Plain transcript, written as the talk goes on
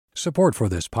Support for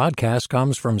this podcast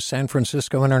comes from San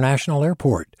Francisco International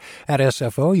Airport. At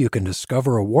SFO, you can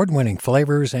discover award-winning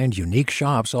flavors and unique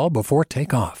shops all before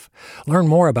takeoff. Learn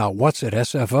more about what's at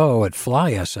SFO at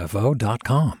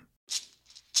flysfo.com.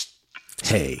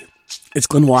 Hey, it's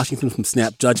Glenn Washington from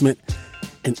Snap Judgment.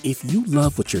 And if you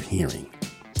love what you're hearing,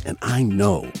 and I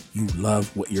know you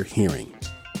love what you're hearing,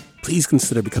 please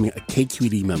consider becoming a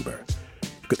KQED member.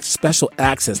 Get special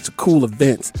access to cool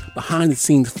events,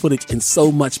 behind-the-scenes footage, and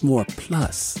so much more.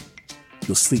 Plus,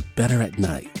 you'll sleep better at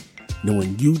night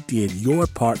knowing you did your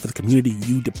part for the community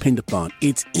you depend upon.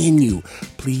 It's in you.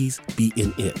 Please be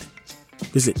in it.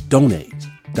 Visit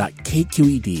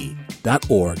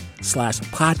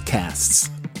donate.kqed.org/podcasts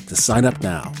to sign up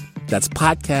now. That's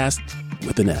podcast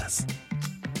with an S.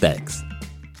 Thanks.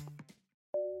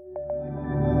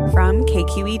 From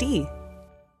KQED.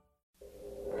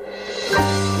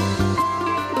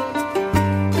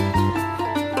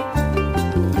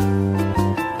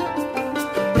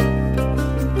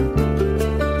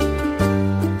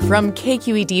 From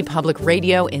KQED Public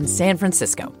Radio in San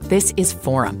Francisco, this is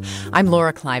Forum. I'm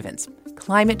Laura Clivens.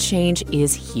 Climate change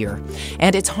is here,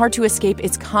 and it's hard to escape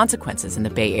its consequences in the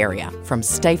Bay Area, from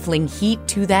stifling heat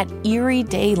to that eerie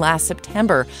day last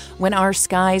September when our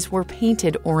skies were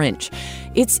painted orange.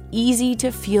 It's easy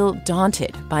to feel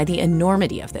daunted by the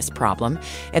enormity of this problem.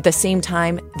 At the same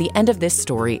time, the end of this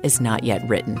story is not yet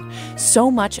written.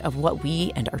 So much of what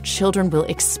we and our children will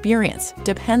experience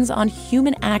depends on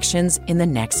human actions in the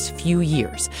next few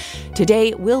years.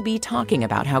 Today, we'll be talking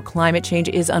about how climate change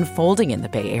is unfolding in the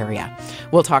Bay Area.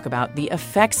 We'll talk about the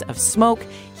effects of smoke,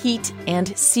 heat,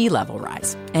 and sea level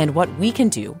rise, and what we can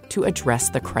do to address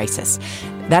the crisis.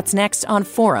 That's next on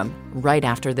Forum, right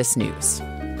after this news.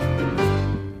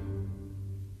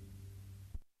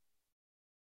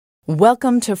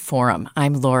 Welcome to Forum.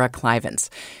 I'm Laura Clivens.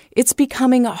 It's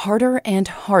becoming harder and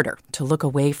harder to look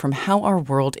away from how our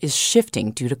world is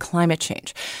shifting due to climate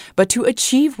change. But to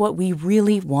achieve what we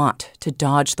really want, to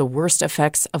dodge the worst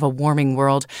effects of a warming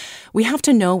world, we have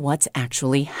to know what's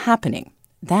actually happening.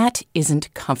 That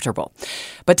isn't comfortable.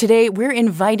 But today, we're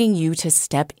inviting you to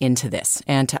step into this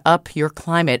and to up your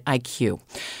climate IQ.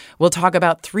 We'll talk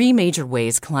about three major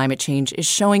ways climate change is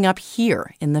showing up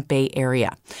here in the Bay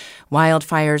Area: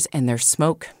 wildfires and their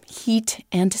smoke, heat,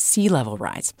 and sea level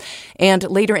rise. And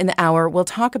later in the hour, we'll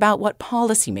talk about what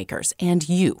policymakers and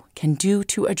you can do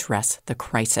to address the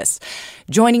crisis.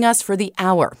 Joining us for the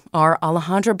hour are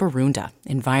Alejandra Barunda,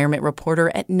 environment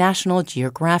reporter at National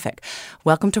Geographic.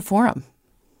 Welcome to Forum.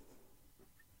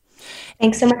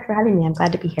 Thanks so much for having me. I'm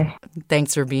glad to be here.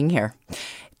 Thanks for being here.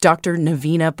 Dr.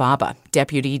 Navina Baba,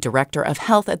 Deputy Director of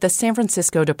Health at the San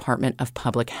Francisco Department of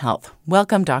Public Health.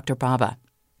 Welcome, Dr. Baba.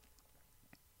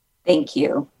 Thank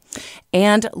you.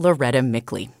 And Loretta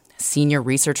Mickley, Senior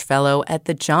Research Fellow at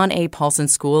the John A. Paulson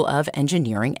School of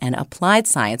Engineering and Applied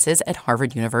Sciences at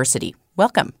Harvard University.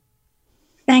 Welcome.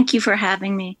 Thank you for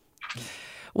having me.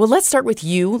 Well, let's start with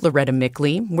you, Loretta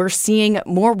Mickley. We're seeing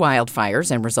more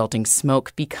wildfires and resulting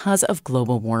smoke because of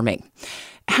global warming.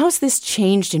 How's this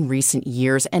changed in recent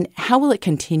years, and how will it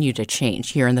continue to change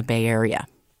here in the Bay Area?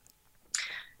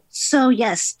 So,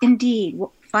 yes, indeed.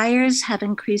 Fires have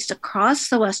increased across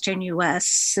the western U.S.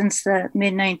 since the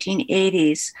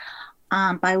mid-1980s.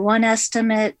 By one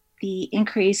estimate, the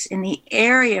increase in the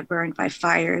area burned by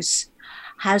fires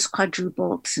has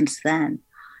quadrupled since then.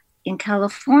 In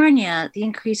California, the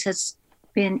increase has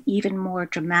been even more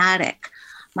dramatic.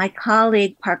 My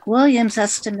colleague, Park Williams,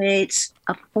 estimates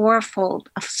a five-fold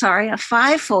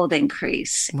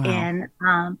increase in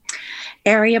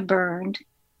area burned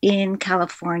in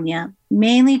California,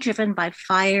 mainly driven by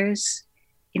fires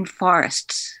in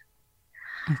forests.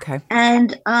 Okay.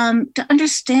 And to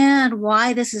understand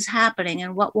why this is happening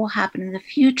and what will happen in the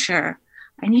future,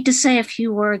 I need to say a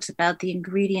few words about the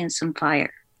ingredients in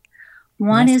fire.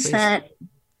 One is that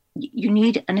you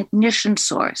need an ignition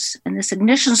source, and this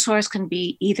ignition source can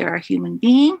be either a human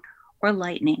being or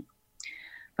lightning.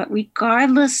 But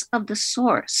regardless of the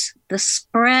source, the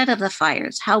spread of the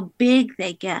fires, how big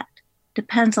they get,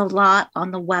 depends a lot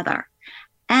on the weather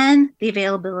and the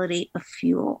availability of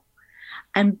fuel.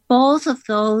 And both of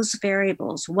those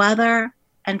variables, weather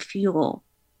and fuel,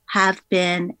 have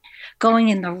been going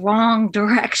in the wrong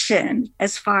direction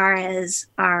as far as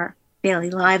our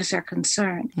daily lives are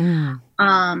concerned.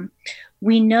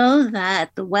 We know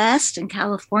that the West and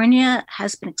California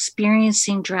has been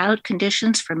experiencing drought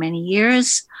conditions for many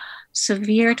years,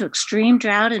 severe to extreme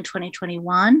drought in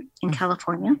 2021 in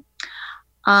California.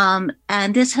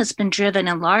 And this has been driven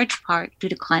in large part due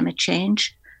to climate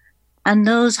change. And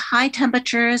those high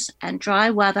temperatures and dry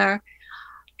weather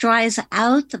dries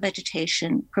out the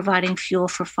vegetation, providing fuel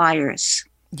for fires.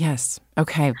 Yes.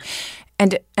 Okay.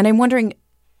 And I'm wondering,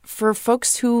 for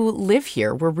folks who live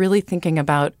here, we're really thinking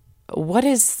about what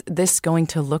is this going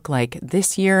to look like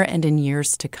this year and in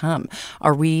years to come?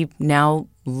 Are we now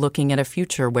looking at a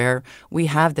future where we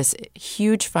have this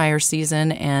huge fire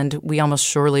season and we almost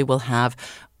surely will have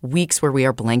weeks where we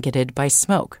are blanketed by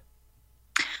smoke?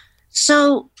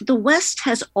 So the West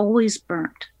has always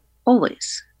burnt,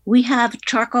 always. We have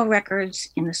charcoal records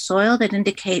in the soil that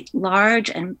indicate large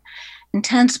and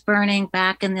intense burning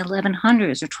back in the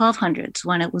 1100s or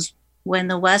 1200s when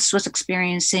the West was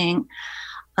experiencing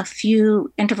a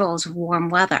few intervals of warm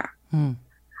weather.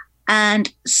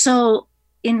 And so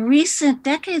in recent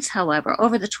decades, however,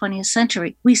 over the 20th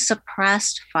century, we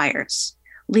suppressed fires,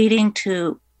 leading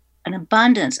to an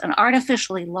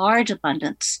artificially large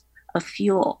abundance of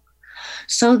fuel.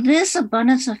 So this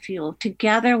abundance of fuel,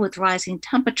 together with rising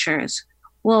temperatures,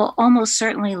 will almost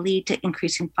certainly lead to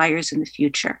increasing fires in the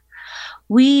future.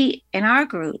 We, in our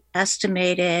group,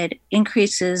 estimated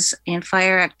increases in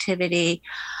fire activity,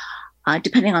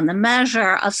 depending on the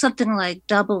measure, of something like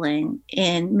doubling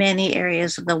in many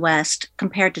areas of the West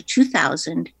compared to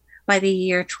 2000 by the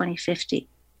year 2050.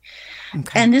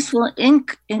 Okay. And this will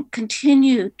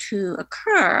continue to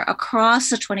occur across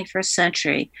the 21st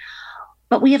century.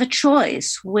 But we have a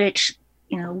choice which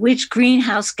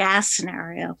greenhouse gas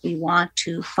scenario we want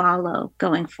to follow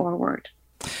going forward.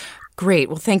 Great.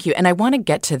 Well, thank you. And I want to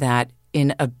get to that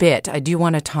in a bit. I do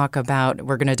want to talk about,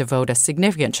 we're going to devote a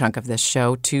significant chunk of this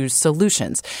show to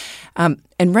solutions. And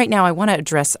right now, I want to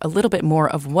address a little bit more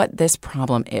of what this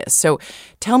problem is. So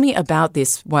tell me about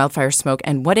this wildfire smoke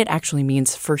and what it actually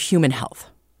means for human health.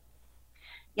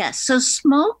 Yes, so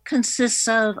smoke consists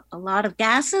of a lot of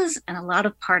gases and a lot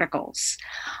of particles.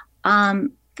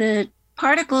 The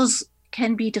particles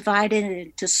can be divided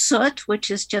into soot, which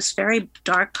is just very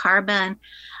dark carbon,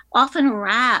 often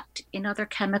wrapped in other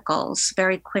chemicals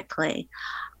very quickly.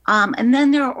 And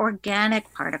then there are organic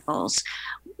particles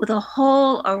with a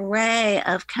whole array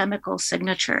of chemical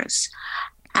signatures.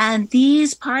 And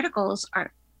these particles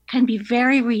can be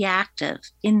very reactive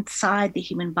inside the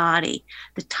human body.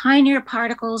 The tinier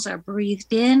particles are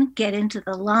breathed in, get into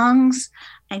the lungs,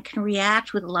 and can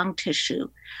react with lung tissue,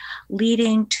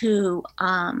 leading to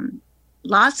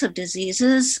lots of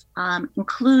diseases,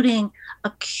 including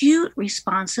acute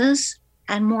responses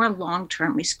and more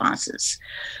long-term responses.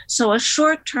 So a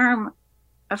short-term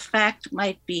acute effect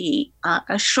might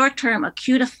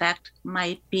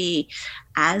be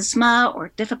asthma or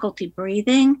difficulty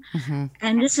breathing. Mm-hmm.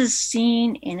 And this is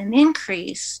seen in an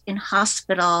increase in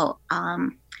hospital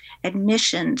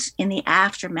admissions in the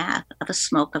aftermath of a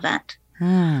smoke event.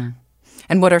 And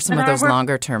what are some of those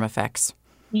longer-term effects?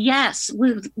 Yes,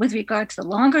 with regard to the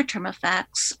longer-term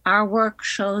effects, our work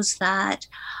shows that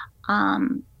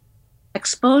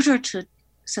exposure to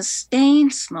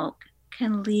sustained smoke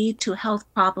can lead to health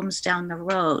problems down the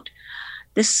road.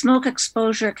 This smoke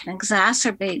exposure can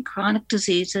exacerbate chronic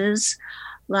diseases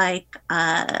like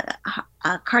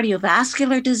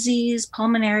cardiovascular disease,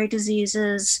 pulmonary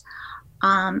diseases,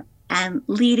 and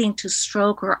leading to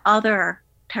stroke or other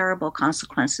terrible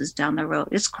consequences down the road.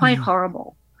 It's quite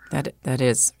horrible. That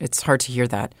is. It's hard to hear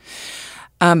that.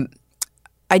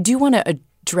 I do want to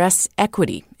address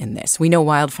equity in this. We know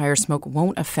wildfire smoke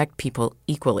won't affect people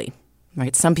equally.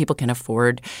 Right? Some people can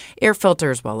afford air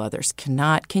filters while others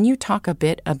cannot. Can you talk a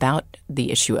bit about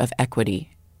the issue of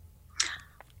equity?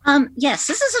 Yes,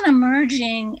 this is an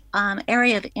emerging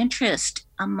area of interest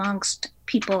amongst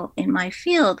people in my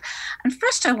field. And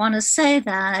first, I want to say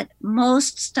that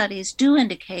most studies do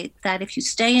indicate that if you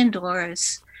stay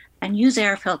indoors and use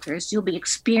air filters, you'll be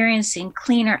experiencing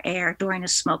cleaner air during a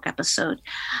smoke episode.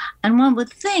 And one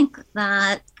would think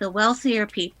that the wealthier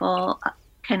people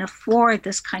can afford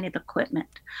this kind of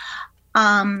equipment.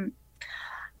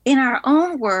 In our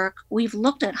own work, we've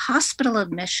looked at hospital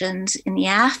admissions in the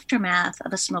aftermath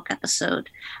of a smoke episode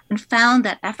and found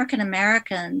that African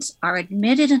Americans are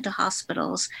admitted into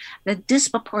hospitals at a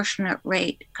disproportionate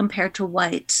rate compared to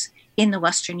whites in the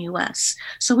Western U.S.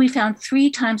 So we found 3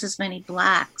 times as many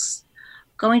Blacks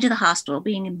going to the hospital,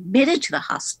 being admitted to the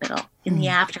hospital in the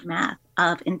aftermath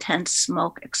of intense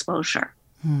smoke exposure.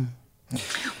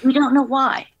 We don't know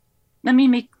why. Let me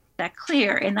make that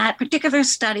clear. In that particular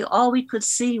study, all we could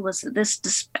see was this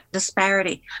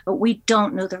disparity, but we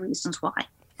don't know the reasons why.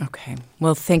 Okay.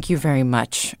 Well, thank you very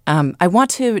much. I want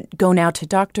to go now to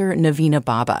Dr. Navina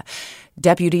Baba,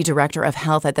 Deputy Director of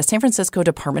Health at the San Francisco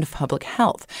Department of Public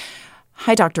Health.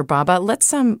 Hi, Dr. Baba.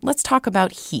 Let's talk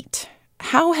about heat.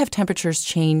 How have temperatures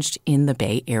changed in the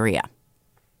Bay Area?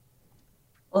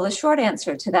 Well, the short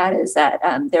answer to that is that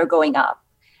they're going up.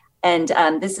 And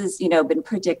this has, been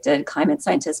predicted. Climate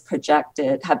scientists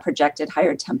have projected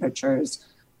higher temperatures,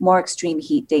 more extreme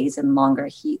heat days, and longer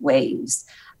heat waves.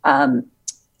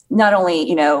 Not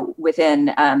only, within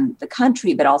the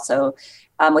country, but also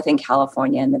within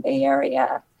California and the Bay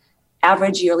Area.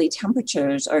 Average yearly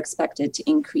temperatures are expected to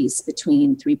increase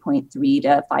between 3.3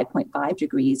 to 5.5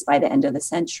 degrees by the end of the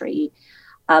century,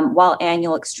 while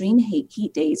annual extreme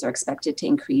heat days are expected to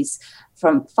increase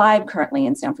from 5 currently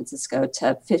in San Francisco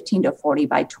to 15 to 40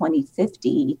 by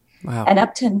 2050, wow, and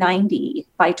up to 90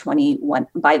 by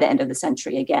the end of the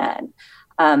century again.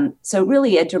 So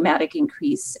really a dramatic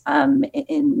increase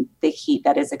in the heat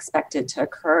that is expected to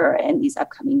occur in these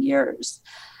upcoming years.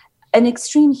 An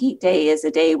extreme heat day is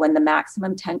a day when the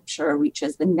maximum temperature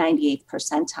reaches the 98th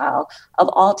percentile of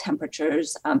all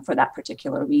temperatures for that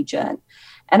particular region.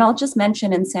 And I'll just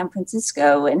mention in San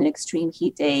Francisco, an extreme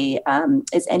heat day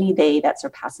is any day that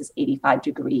surpasses 85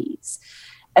 degrees.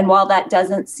 And while that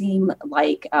doesn't seem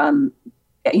like, a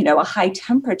high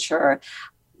temperature,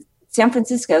 San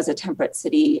Francisco is a temperate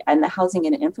city, and the housing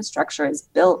and infrastructure is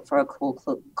built for a cool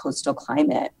coastal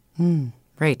climate.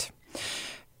 Right.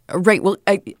 Well,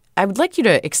 I would like you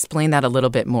to explain that a little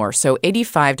bit more. So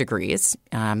 85 degrees,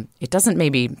 it doesn't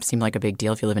maybe seem like a big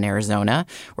deal if you live in Arizona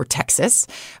or Texas,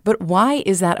 but why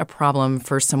is that a problem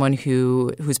for someone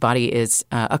whose body is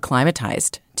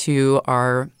acclimatized to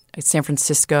our San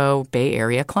Francisco Bay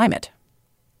Area climate?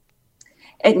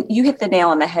 And you hit the nail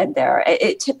on the head there.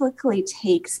 It typically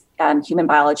takes human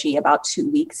biology about 2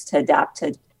 weeks to adapt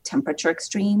to temperature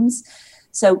extremes.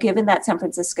 So given that San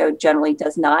Francisco generally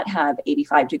does not have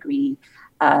 85-degree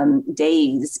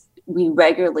days, we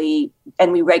regularly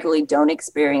don't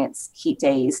experience heat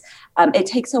days. It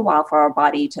takes a while for our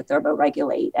body to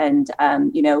thermoregulate. And,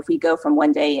 if we go from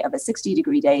one day of a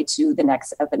 60-degree day to the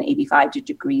next of an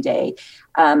 85-degree day,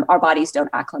 our bodies don't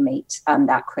acclimate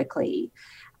that quickly.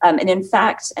 And in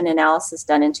fact, an analysis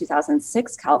done in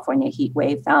 2006 California heat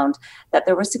wave found that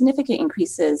there were significant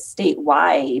increases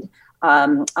statewide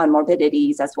on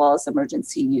morbidities as well as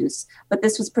emergency use. But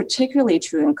this was particularly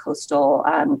true in coastal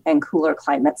and cooler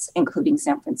climates, including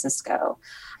San Francisco.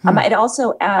 I'd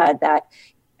also add that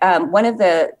one of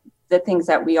the things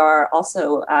that we are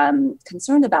also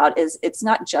concerned about is it's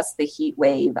not just the heat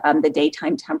wave, the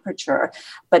daytime temperature,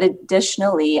 but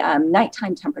additionally,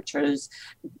 nighttime temperatures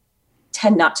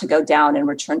tend not to go down and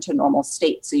return to normal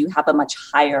state. So you have a much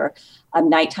higher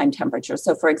nighttime temperature.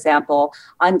 So for example,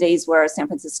 on days where San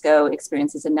Francisco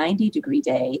experiences a 90-degree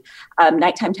day,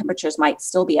 nighttime temperatures might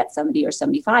still be at 70 or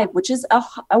 75, which is a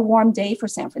warm day for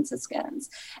San Franciscans.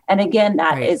 And again,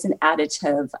 that is an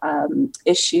additive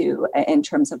issue in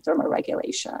terms of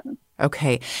thermoregulation.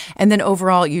 Okay. And then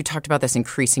overall, you talked about this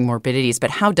increasing morbidities, but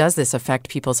how does this affect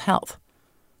people's health?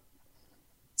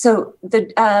 So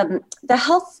the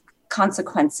health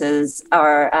consequences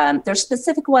are, there's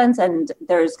specific ones and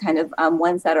there's kind of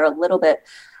ones that are a little bit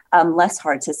less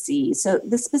hard to see. So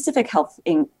the specific health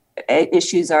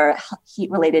issues are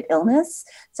heat-related illness,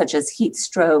 such as heat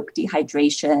stroke,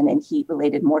 dehydration, and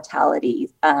heat-related mortality.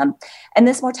 And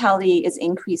this mortality is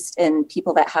increased in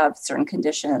people that have certain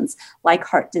conditions like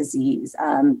heart disease,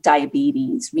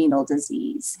 diabetes, renal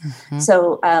disease. Mm-hmm.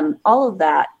 So all of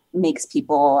that makes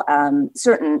people,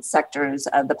 certain sectors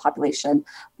of the population,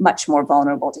 much more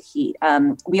vulnerable to heat.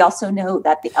 We also know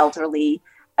that the elderly,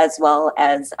 as well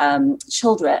as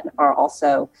children, are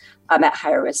also at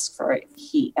higher risk for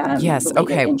heat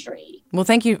injury. Well,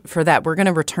 thank you for that. We're going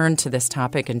to return to this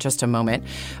topic in just a moment.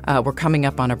 We're coming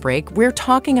up on a break. We're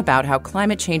talking about how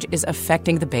climate change is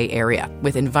affecting the Bay Area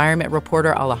with environment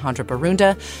reporter Alejandra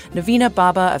Barunda, Navina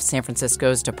Baba of San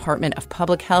Francisco's Department of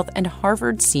Public Health, and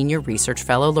Harvard Senior Research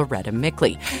Fellow Loretta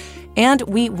Mickley. And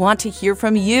we want to hear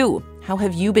from you. How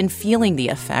have you been feeling the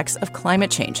effects of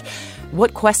climate change?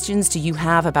 What questions do you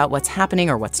have about what's happening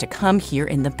or what's to come here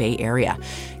in the Bay Area?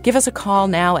 Give us a call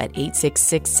now at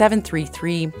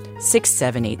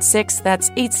 866-733-6786.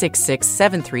 That's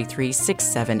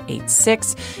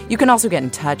 866-733-6786. You can also get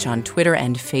in touch on Twitter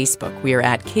and Facebook. We are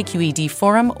at KQED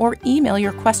Forum, or email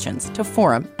your questions to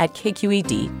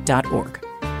forum@kqed.org.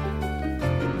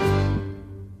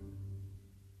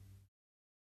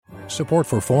 Support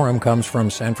for Forum comes from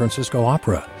San Francisco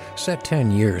Opera. Set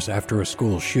 10 years after a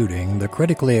school shooting, the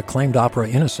critically acclaimed opera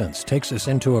Innocence takes us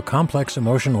into a complex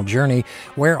emotional journey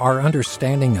where our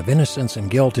understanding of innocence and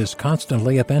guilt is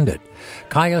constantly upended.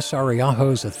 Kaya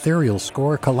Sariaho's ethereal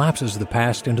score collapses the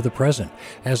past into the present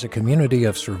as a community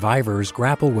of survivors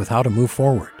grapple with how to move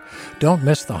forward. Don't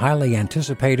miss the highly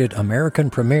anticipated American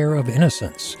premiere of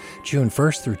Innocence, June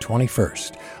 1st through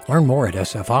 21st. Learn more at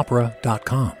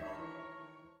sfopera.com.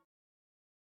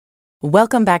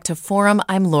 Welcome back to Forum.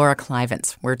 I'm Laura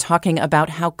Clivens. We're talking about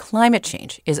how climate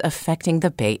change is affecting the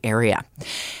Bay Area.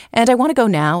 And I want to go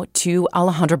now to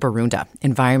Alejandra Barunda,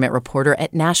 environment reporter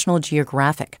at National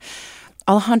Geographic.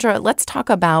 Alejandra, let's talk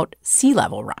about sea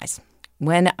level rise.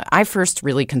 When I first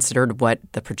really considered what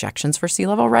the projections for sea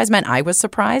level rise meant, I was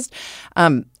surprised.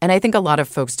 And I think a lot of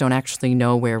folks don't actually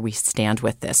know where we stand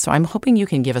with this. So I'm hoping you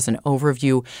can give us an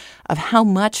overview of how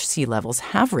much sea levels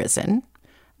have risen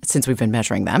since we've been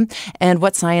measuring them, and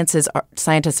what scientists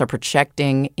are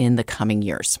projecting in the coming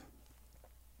years.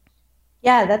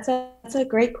 Yeah, that's a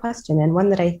great question, and one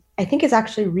that I think is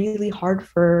actually really hard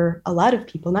for a lot of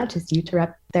people, not just you, to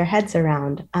wrap their heads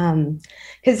around.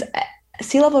 Because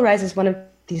sea level rise is one of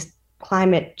these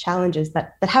climate challenges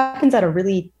that happens at a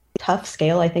really tough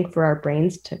scale, I think, for our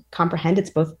brains to comprehend.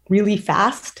 It's both really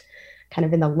fast, kind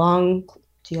of in the long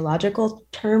geological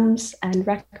terms and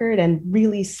record, and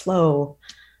really slow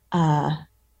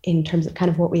in terms of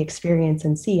kind of what we experience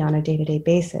and see on a day-to-day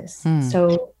basis.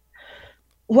 So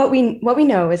what we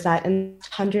know is that in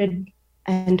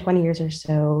 120 years or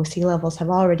so, sea levels have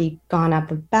already gone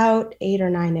up about 8 or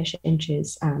 9-ish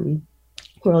inches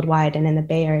worldwide and in the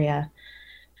Bay Area.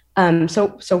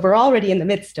 So we're already in the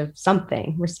midst of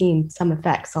something. We're seeing some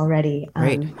effects already.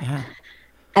 Right. Yeah.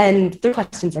 And there are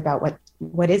questions about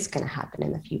what is going to happen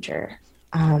in the future.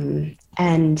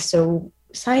 And so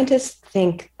scientists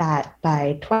think that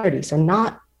by 2030, so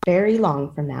not very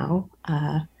long from now,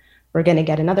 we're going to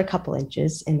get another couple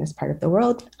inches in this part of the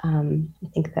world. I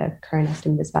think the current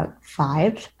estimate is about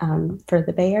 5 for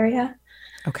the Bay Area.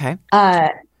 Okay.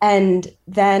 And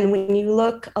then when you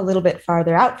look a little bit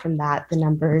farther out from that, the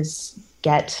numbers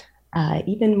get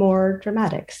even more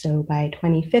dramatic. So by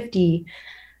 2050,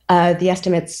 the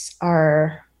estimates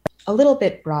are a little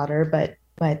bit broader,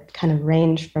 but kind of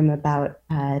range from about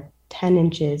 10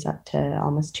 inches up to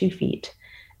almost 2 feet.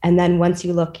 And then once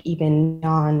you look even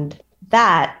beyond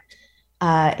that,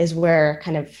 is where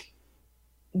kind of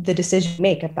the decision we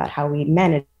make about how we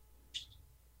manage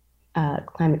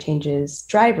climate change's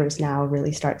drivers now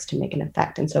really starts to make an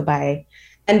effect. And so by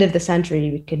end of the century,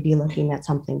 we could be looking at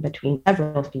something between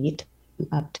several feet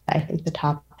up to, I think, the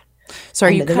top.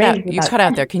 Sorry, you cut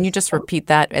out there. Can you just repeat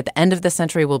that? At the end of the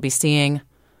century, we'll be seeing...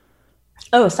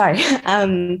 Oh, sorry.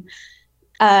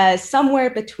 Somewhere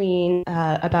between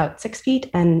about 6 feet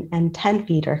and 10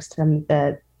 feet are some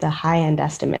of the high-end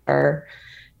estimates, are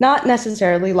not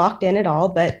necessarily locked in at all,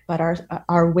 but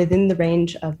are within the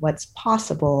range of what's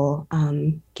possible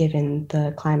given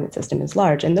the climate system is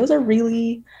large. And those are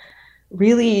really,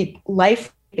 really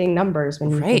life-saving numbers when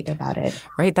you think about it.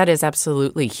 Right. That is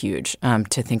absolutely huge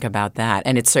to think about that.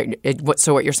 And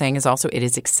so what you're saying is also it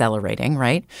is accelerating,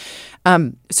 right?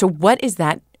 So what is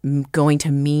that going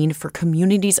to mean for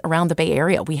communities around the Bay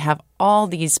Area? We have all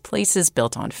these places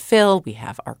built on fill. We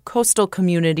have our coastal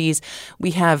communities. We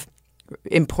have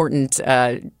important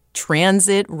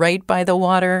transit right by the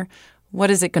water.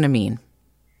 What is it going to mean?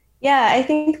 Yeah, I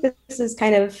think this is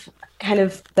kind of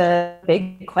the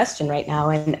big question right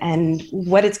now, and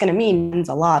what it's going to mean means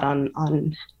a lot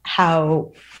on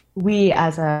how we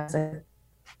as a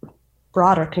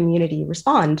broader community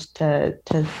respond to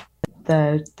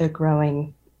the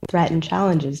growing threat and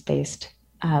challenges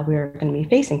we're going to be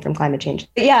facing from climate change.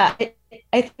 But yeah,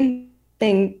 I think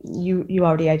thing you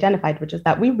already identified, which is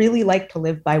that we really like to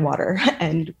live by water,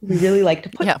 and we really like to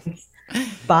put things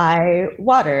by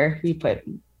water. We put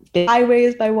big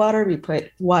highways by water. We put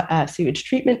sewage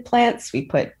treatment plants. We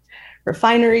put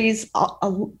refineries.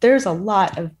 There's a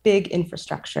lot of big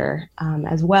infrastructure,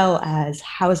 as well as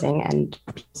housing and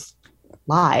people's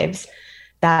lives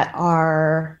that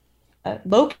are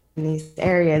located in these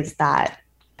areas that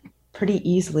pretty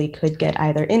easily could get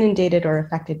either inundated or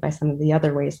affected by some of the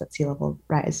other ways that sea level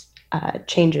rise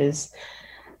changes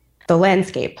the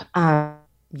landscape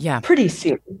pretty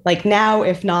soon, like now,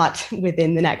 if not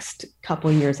within the next couple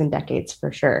of years and decades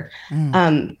for sure.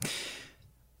 All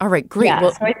right, great. Yeah,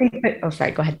 well, so I think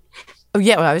sorry, go ahead. Oh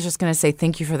yeah, well, I was just going to say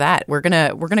thank you for that. We're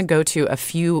gonna go to a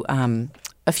few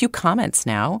comments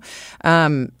now.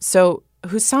 So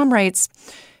Hussam writes,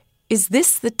 is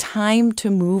this the time to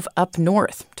move up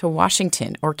north to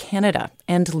Washington or Canada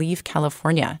and leave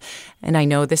California? And I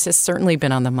know this has certainly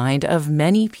been on the mind of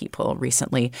many people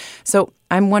recently. So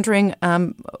I'm wondering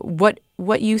what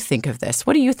you think of this.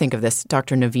 What do you think of this,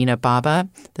 Dr. Navina Baba,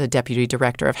 the Deputy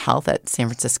Director of Health at San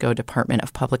Francisco Department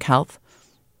of Public Health?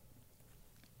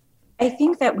 I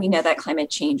think that we know that climate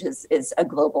change is a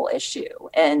global issue,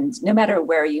 and no matter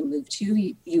where you move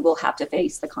to, you will have to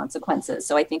face the consequences.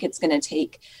 So I think it's going to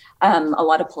take a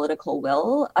lot of political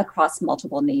will across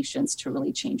multiple nations to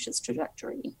really change this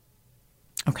trajectory.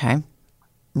 Okay.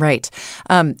 Right.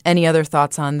 Any other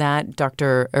thoughts on that,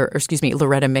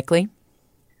 Loretta Mickley?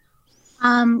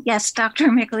 Yes,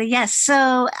 Dr. Mickley. Yes.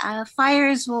 So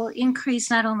fires will increase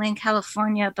not only in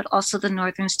California, but also the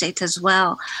northern states as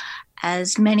well,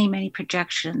 as many, many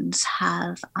projections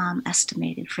have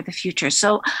estimated for the future.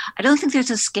 So I don't think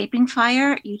there's escaping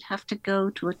fire. You'd have to go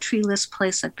to a treeless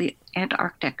place like the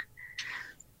Antarctic.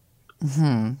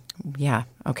 Hmm. Yeah.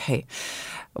 Okay.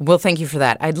 Well, thank you for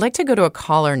that. I'd like to go to a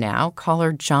caller now.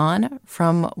 Caller John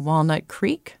from Walnut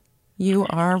Creek. You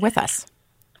are with us.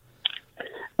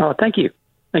 Oh, thank you.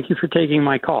 Thank you for taking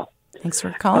my call. Thanks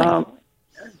for calling.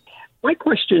 My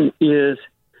question is,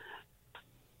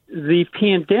 the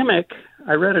pandemic,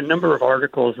 I read a number of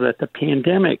articles that the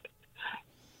pandemic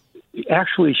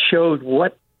actually showed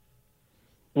what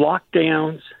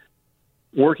lockdowns,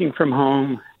 working from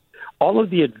home, all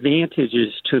of the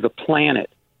advantages to the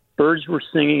planet. Birds were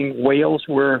singing, whales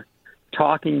were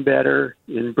talking better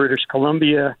in British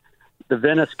Columbia. The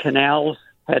Venice canals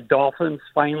had dolphins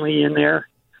finally in there.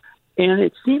 And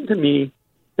it seemed to me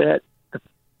that the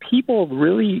people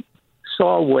really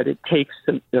saw what it takes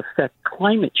to affect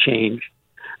climate change.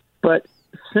 But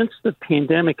since the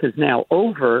pandemic is now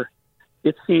over,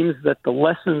 it seems that the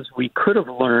lessons we could have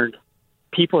learned,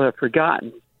 people have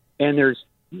forgotten. And there's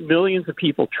millions of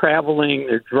people traveling,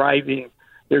 they're driving,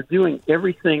 they're doing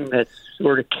everything that's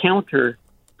sort of counter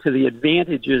to the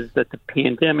advantages that the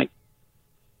pandemic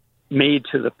made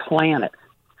to the planet.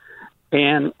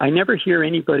 And I never hear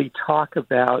anybody talk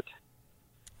about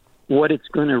what it's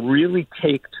going to really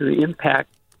take to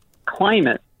impact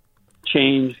climate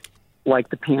change like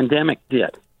the pandemic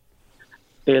did.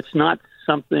 It's not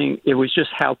something, it was just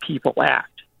how people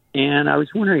act. And I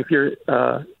was wondering if your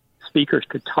speakers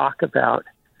could talk about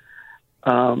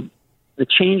the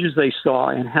changes they saw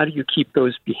and how do you keep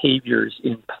those behaviors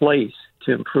in place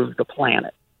to improve the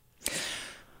planet?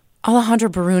 Alejandra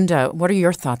Barunda, what are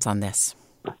your thoughts on this?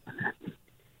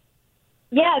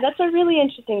 Yeah, that's a really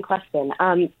interesting question.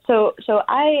 So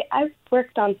I've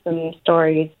worked on some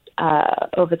stories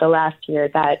over the last year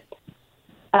that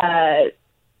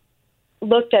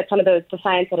looked at some of the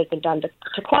science that has been done to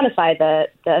quantify the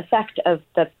effect of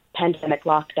the pandemic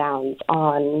lockdowns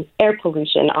on air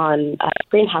pollution, on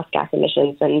greenhouse gas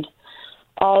emissions, and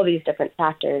all these different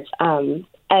factors. And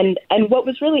what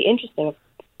was really interesting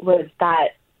was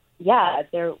that, yeah,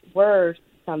 there were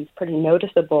some pretty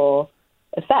noticeable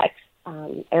effects.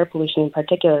 Air pollution in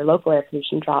particular, local air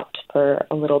pollution dropped for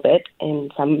a little bit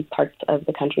in some parts of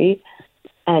the country,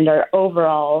 and our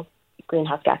overall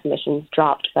greenhouse gas emissions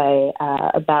dropped by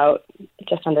about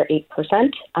just under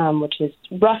 8%, which is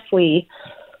roughly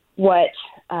what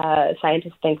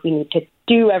scientists think we need to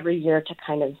do every year to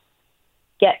kind of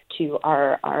get to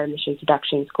our emissions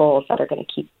reductions goals that are going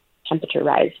to keep temperature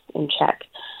rise in check.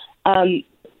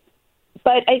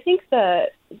 But I think the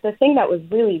thing that was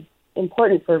really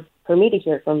important for me to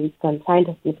hear from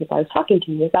scientists and people I was talking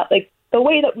to is that, like, the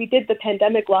way that we did the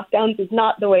pandemic lockdowns is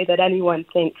not the way that anyone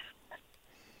thinks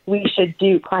we should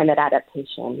do climate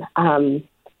adaptation, and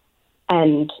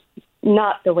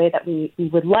not the way that we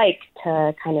would like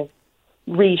to kind of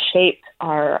reshape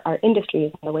our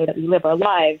industries and the way that we live our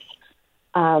lives.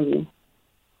 Going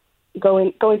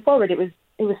forward, it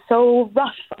was so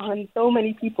rough on so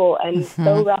many people and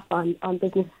so rough on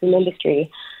business and industry.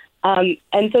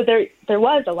 And so there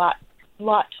was a lot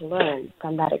to learn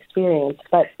from that experience.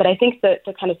 But I think the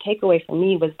kind of takeaway for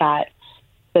me was that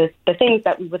the things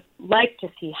that we would like to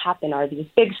see happen are these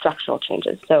big structural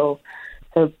changes. So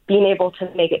being able to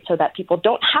make it so that people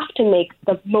don't have to make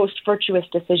the most virtuous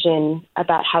decision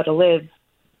about how to live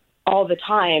all the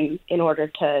time in order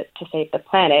to save the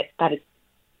planet, that it's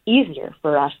easier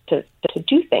for us to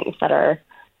do things that are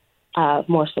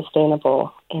more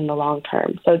sustainable in the long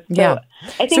term. So I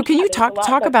think. So can you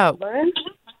talk about?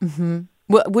 Mm-hmm.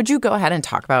 Well, would you go ahead and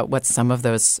talk about what some of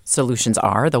those solutions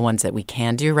are, the ones that we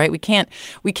can do? Right, we can't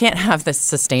have this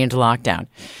sustained lockdown.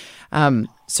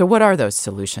 So what are those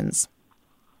solutions?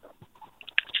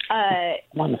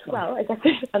 Well, I guess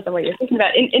it depends on what you're thinking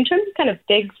about. In terms of kind of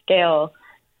big scale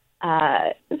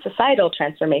societal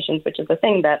transformations, which is a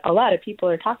thing that a lot of people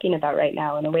are talking about right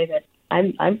now in a way that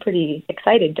I'm pretty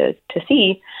excited to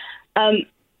see.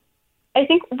 I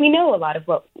think we know a lot of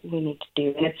what we need to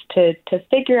do, and it's to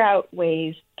figure out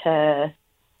ways to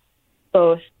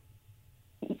both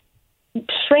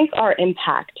shrink our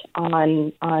impact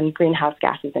on greenhouse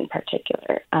gases in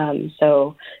particular.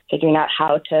 So figuring out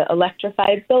how to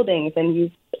electrify buildings and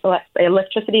use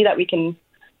electricity that we can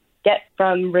get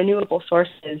from renewable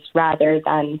sources rather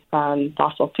than from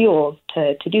fossil fuels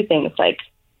to do things like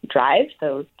drive,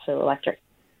 so electric,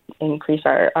 increase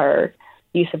our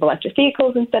use of electric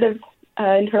vehicles instead of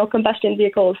internal combustion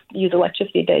vehicles, use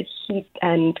electricity to heat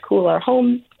and cool our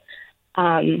homes.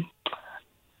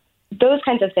 Those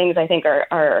kinds of things, I think,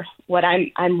 are what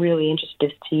I'm really interested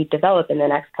to see develop in the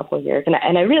next couple of years. And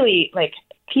I really, like,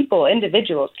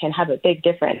 individuals can have a big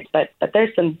difference, but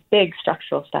there's some big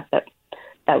structural stuff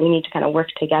that we need to kind of work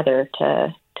together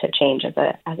to change as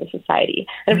a society.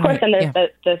 And of course, then there's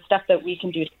the stuff that we can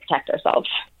do to protect ourselves.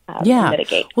 To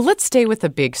mitigate. Well, let's stay with the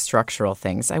big structural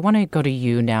things. I want to go to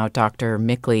you now, Dr.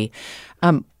 Mickley.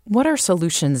 What are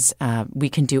solutions we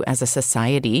can do as a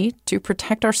society to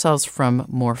protect ourselves from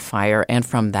more fire and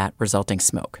from that resulting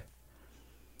smoke?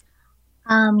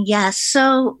 Yes,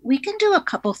 so we can do a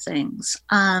couple things.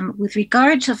 With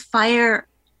regard to fire,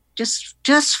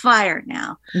 just fire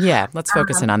now. Yeah, let's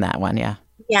focus in on that one, yeah.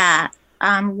 Yeah.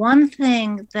 One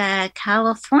thing that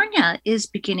California is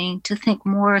beginning to think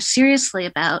more seriously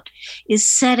about is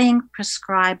setting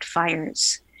prescribed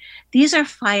fires. These are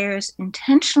fires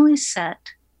intentionally set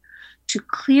to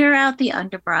clear out the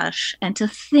underbrush and to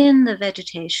thin the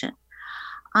vegetation.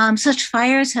 Such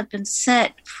fires have been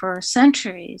set for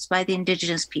centuries by the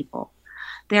indigenous people.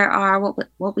 There are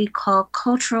what we call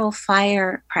cultural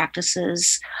fire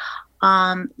practices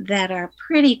that are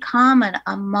pretty common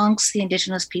amongst the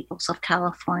indigenous peoples of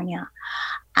California.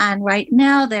 And right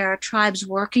now there are tribes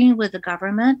working with the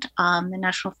government, the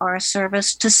National Forest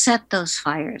Service, to set those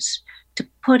fires, to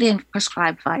put in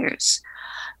prescribed fires.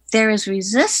 There is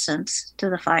resistance to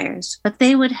the fires, but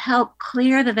they would help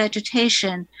clear the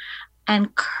vegetation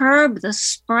and curb the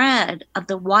spread of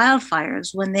the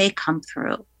wildfires when they come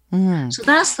through. So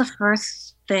that's the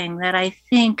first thing that I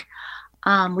think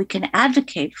we can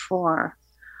advocate for.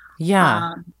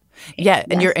 Yeah.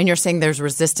 And you're saying there's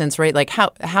resistance, right? Like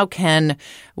how can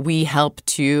we help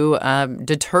to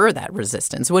deter that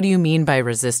resistance? What do you mean by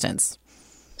resistance?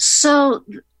 So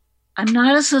I'm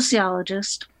not a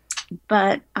sociologist,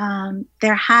 but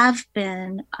there have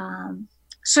been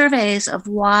surveys of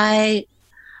why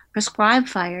prescribed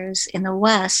fires in the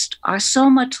West are so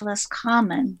much less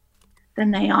common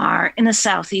than they are in the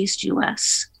Southeast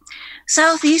U.S.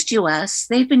 Southeast U.S.,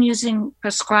 they've been using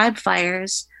prescribed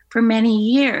fires for many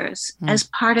years as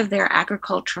part of their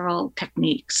agricultural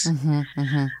techniques.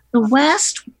 The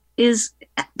West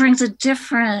brings a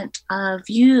different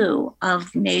view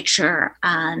of nature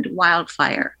and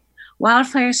wildfire.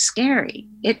 Wildfire is scary.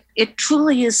 It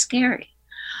truly is scary.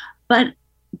 But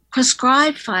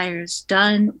prescribed fires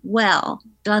done well,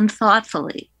 done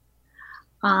thoughtfully,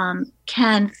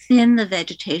 can thin the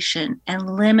vegetation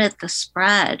and limit the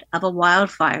spread of a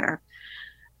wildfire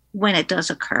when it does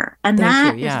occur. And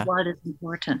that is what is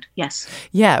important. Yes.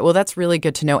 Yeah, well, that's really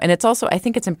good to know. And it's also, I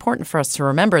think it's important for us to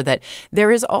remember that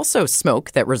there is also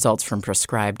smoke that results from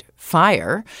prescribed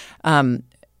fire.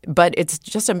 But it's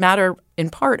just a matter, in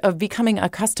part, of becoming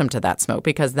accustomed to that smoke,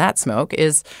 because that smoke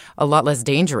is a lot less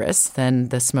dangerous than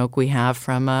the smoke we have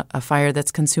from a fire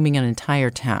that's consuming an entire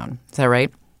town. Is that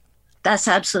right? That's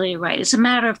absolutely right. It's a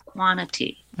matter of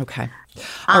quantity. Okay.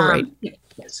 All right.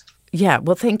 Yes. Yeah,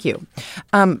 well, thank you.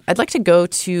 I'd like to go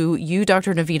to you,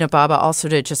 Dr. Navina Baba, also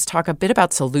to just talk a bit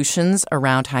about solutions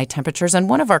around high temperatures. And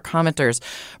one of our commenters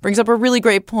brings up a really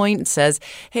great point and says,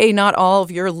 hey, not all of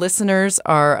your listeners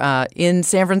are in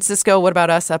San Francisco. What about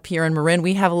us up here in Marin?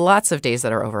 We have lots of days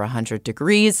that are over 100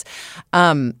 degrees.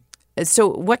 So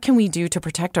what can we do to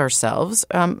protect ourselves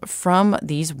from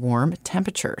these warm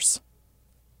temperatures?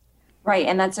 Right.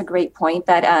 And that's a great point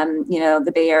that,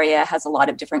 the Bay Area has a lot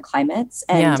of different climates,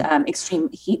 and extreme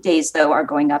heat days, though, are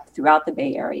going up throughout the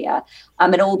Bay Area.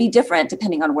 And it will be different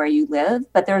depending on where you live.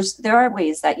 But there are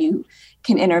ways that you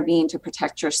can intervene to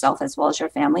protect yourself as well as your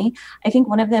family. I think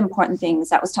one of the important things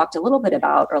that was talked a little bit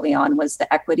about early on was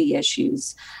the equity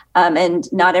issues.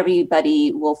 And not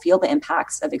everybody will feel the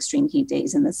impacts of extreme heat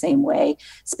days in the same way.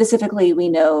 Specifically, we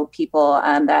know people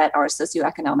that are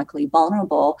socioeconomically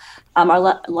vulnerable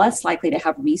are less likely to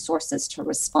have resources to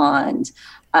respond.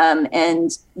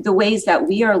 And the ways that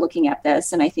we are looking at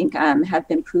this, and I think have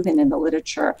been proven in the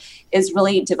literature, is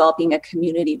really developing a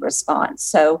community response.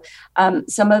 So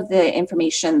some of the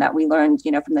information that we learned,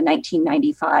 from the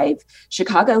 1995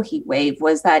 Chicago heat wave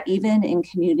was that even in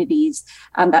communities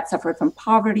that suffered from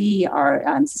poverty or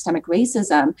systemic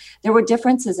racism, there were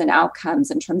differences in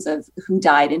outcomes in terms of who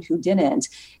died and who didn't.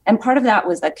 And part of that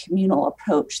was a communal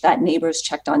approach that neighbors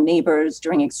checked on neighbors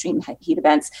during extreme heat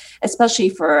events, especially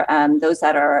for those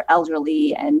that are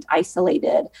elderly and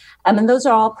isolated. And those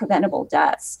are all preventable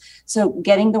deaths. So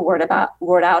getting the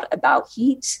word out about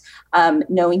heat,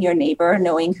 knowing your neighbor,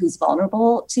 knowing who's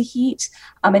vulnerable to heat,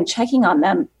 and checking on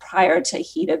them prior to a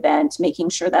heat event, making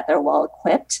sure that they're well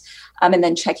equipped, and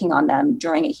then checking on them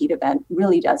during a heat event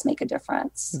really does make a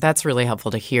difference. That's really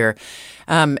helpful to hear.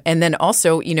 And then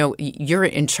also, you're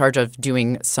in charge of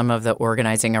doing some of the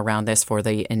organizing around this for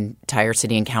the entire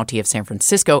city and county of San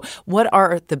Francisco. What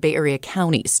are the Bay Area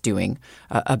counties doing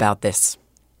about this?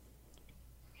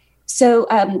 So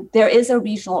there is a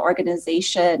regional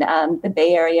organization, the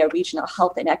Bay Area Regional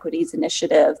Health Inequities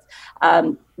Initiative,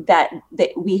 that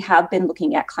we have been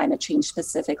looking at climate change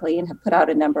specifically and have put out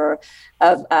a number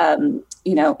of,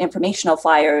 informational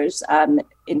flyers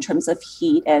in terms of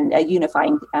heat and a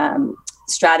unifying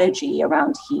strategy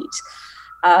around heat.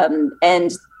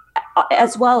 And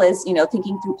as well as,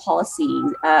 thinking through policy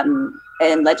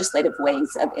and legislative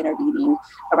ways of intervening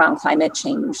around climate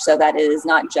change, so that it is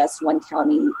not just one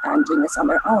county doing this on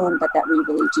their own, but that we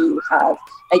really do have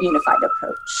a unified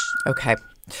approach. Okay.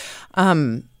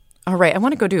 All right. I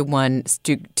want to go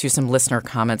to some listener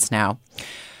comments now.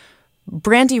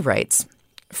 Brandy writes,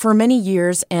 for many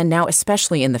years, and now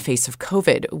especially in the face of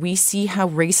COVID, we see how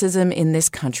racism in this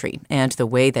country and the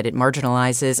way that it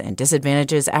marginalizes and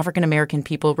disadvantages African American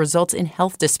people results in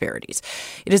health disparities.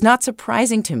 It is not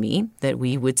surprising to me that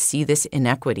we would see this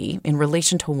inequity in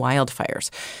relation to wildfires.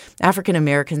 African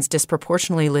Americans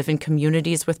disproportionately live in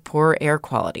communities with poor air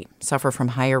quality, suffer from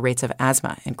higher rates of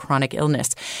asthma and chronic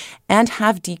illness, and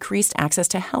have decreased access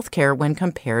to health care when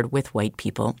compared with white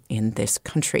people in this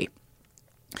country.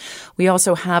 We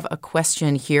also have a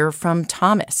question here from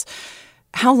Thomas.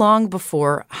 How long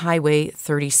before Highway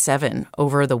 37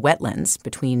 over the wetlands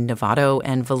between Novato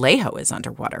and Vallejo is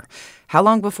underwater? How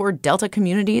long before Delta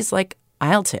communities like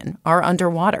Isleton are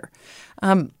underwater?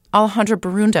 Alejandra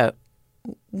Barunda,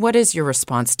 what is your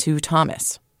response to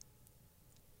Thomas?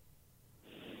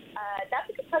 That's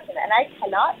a good question, and I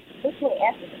cannot personally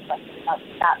answer this question about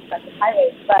that stretch of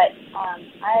highways, but I'll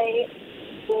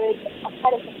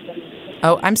try to think of them.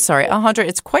 Oh, I'm sorry, Alejandra,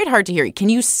 it's quite hard to hear you. Can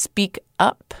you speak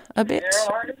up a bit?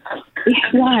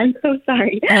 Yeah, I'm so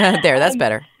sorry. There, that's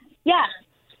better. Yeah.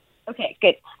 Okay,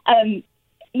 good. I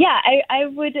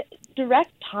would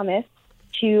direct Thomas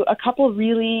to a couple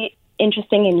really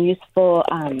interesting and useful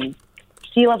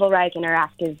sea level rise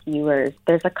interactive viewers.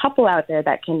 There's a couple out there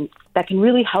that can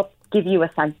really help give you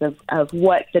a sense of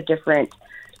what the different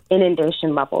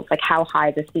inundation levels, like how high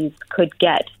the seas could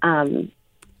get,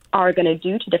 are going to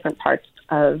do to different parts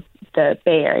of the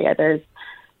Bay Area. There's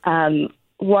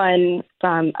one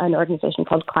from an organization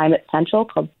called Climate Central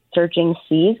called Surging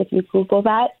Seas, if you Google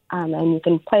that, and you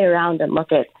can play around and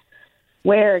look at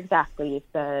where exactly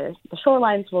the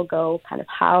shorelines will go, kind of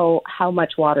how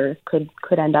much water could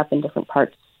end up in different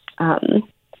parts of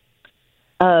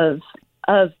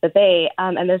the Bay.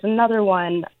 And there's another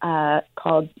one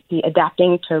called the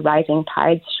Adapting to Rising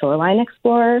Tides Shoreline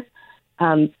Explorer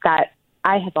that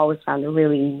I have always found a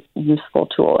really useful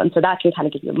tool. And so that can kind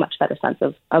of give you a much better sense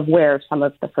of where some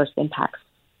of the first impacts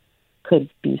could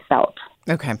be felt.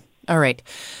 Okay. All right.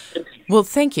 Well,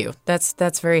 thank you.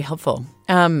 That's very helpful.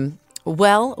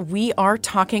 Well, we are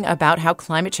talking about how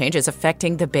climate change is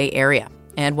affecting the Bay Area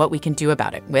and what we can do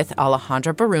about it with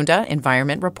Alejandra Barunda,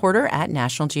 environment reporter at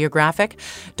National Geographic,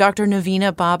 Dr.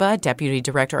 Navina Baba, Deputy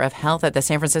Director of Health at the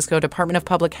San Francisco Department of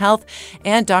Public Health,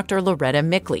 and Dr. Loretta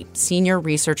Mickley, Senior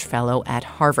Research Fellow at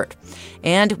Harvard.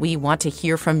 And we want to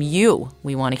hear from you.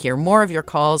 We want to hear more of your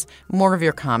calls, more of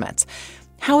your comments.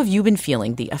 How have you been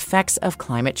feeling the effects of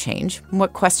climate change?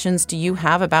 What questions do you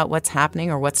have about what's happening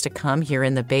or what's to come here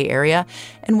in the Bay Area?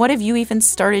 And what have you even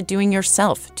started doing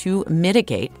yourself to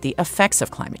mitigate the effects of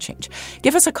climate change?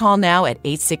 Give us a call now at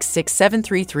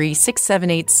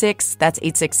 866-733-6786. That's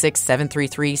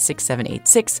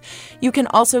 866-733-6786. You can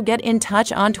also get in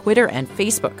touch on Twitter and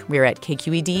Facebook. We're at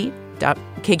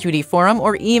KQED Forum,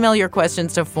 or email your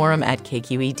questions to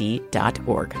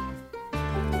forum@kqed.org.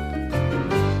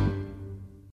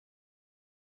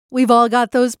 We've all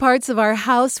got those parts of our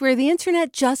house where the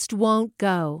internet just won't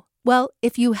go. Well,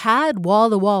 if you had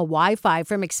wall-to-wall Wi-Fi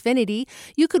from Xfinity,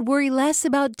 you could worry less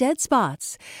about dead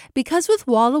spots. Because with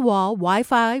wall-to-wall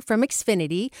Wi-Fi from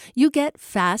Xfinity, you get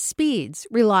fast speeds,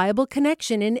 reliable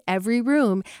connection in every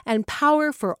room, and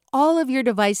power for all of your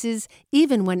devices,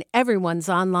 even when everyone's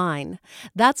online.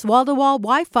 That's wall-to-wall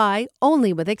Wi-Fi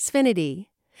only with Xfinity.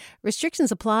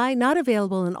 Restrictions apply, not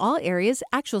available in all areas.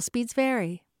 Actual speeds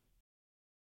vary.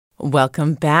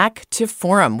 Welcome back to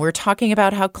Forum. We're talking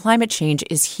about how climate change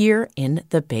is here in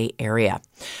the Bay Area.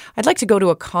 I'd like to go to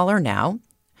a caller now.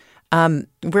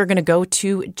 We're going to go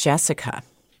to Jessica.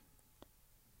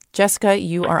 Jessica,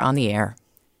 you are on the air.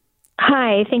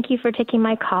 Hi, thank you for taking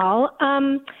my call.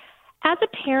 As a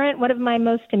parent, one of my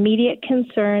most immediate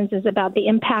concerns is about the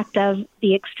impact of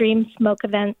the extreme smoke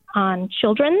event on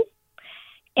children.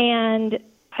 And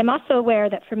I'm also aware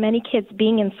that for many kids,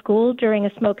 being in school during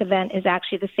a smoke event is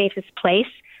actually the safest place,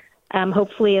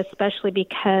 hopefully especially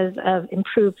because of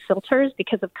improved filters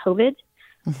because of COVID.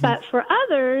 Mm-hmm. But for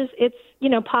others, it's,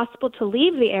 possible to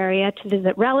leave the area to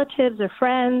visit relatives or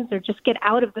friends or just get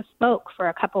out of the smoke for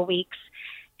a couple weeks.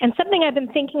 And something I've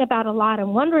been thinking about a lot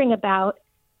and wondering about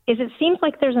is it seems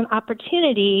like there's an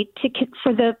opportunity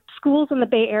for the schools in the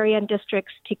Bay Area and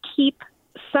districts to keep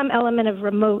some element of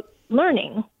remote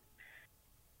learning,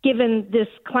 given this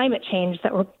climate change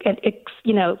that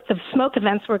the smoke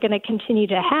events we're going to continue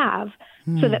to have,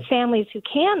 so that families who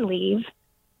can leave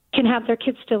can have their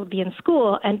kids still be in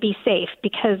school and be safe.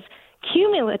 Because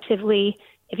cumulatively,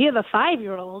 if you have a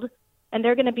 5-year-old and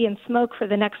they're going to be in smoke for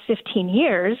the next 15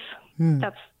 years,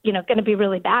 that's going to be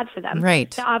really bad for them.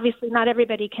 Right. Now, obviously, not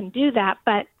everybody can do that,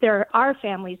 but there are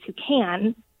families who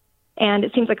can, and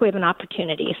it seems like we have an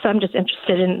opportunity. So I'm just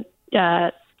interested in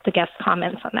the guest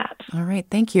comments on that. All right.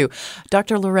 Thank you.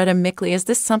 Dr. Loretta Mickley, is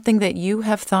this something that you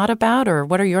have thought about, or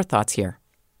what are your thoughts here?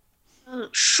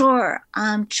 Sure.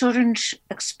 Children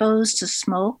exposed to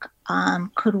smoke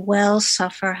could well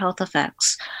suffer health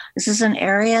effects. This is an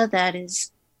area that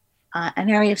is an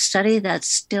area of study that's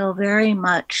still very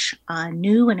much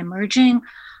new and emerging.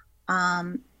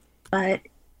 But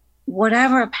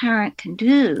whatever a parent can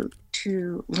do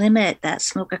to limit that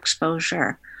smoke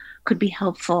exposure could be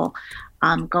helpful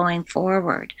going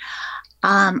forward.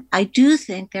 I do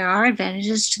think there are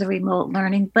advantages to the remote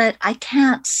learning, but I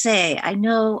can't say. I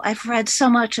know I've read so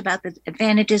much about the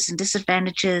advantages and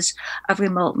disadvantages of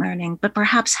remote learning, but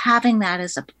perhaps having that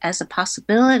as a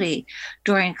possibility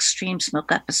during extreme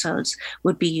smoke episodes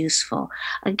would be useful.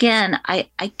 Again, I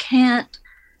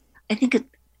think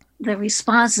the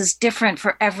response is different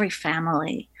for every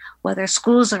family, whether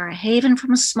schools are a haven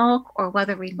from smoke or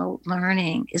whether remote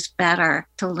learning is better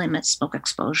to limit smoke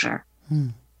exposure.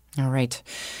 All right.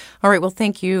 Well,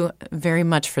 thank you very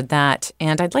much for that.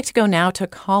 And I'd like to go now to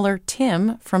caller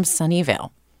Tim from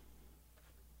Sunnyvale.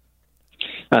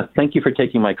 Thank you for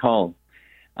taking my call.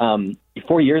 4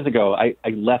 years ago, I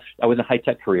left. I was in a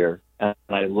high-tech career, and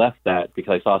I left that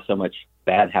because I saw so much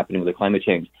bad happening with the climate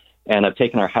change. And I've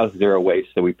taken our house zero waste,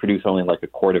 so we produce only like a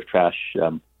quart of trash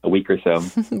a week or so.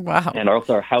 Wow. And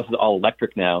also our house is all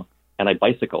electric now, and I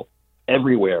bicycle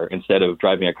everywhere instead of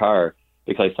driving a car,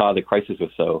 because I saw the crisis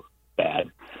was so bad.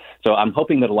 So I'm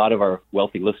hoping that a lot of our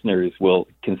wealthy listeners will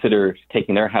consider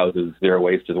taking their houses zero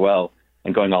waste as well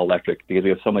and going all electric, because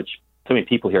we have so many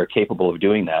people here are capable of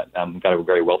doing that. We've got a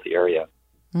very wealthy area.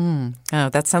 Oh,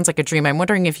 that sounds like a dream. I'm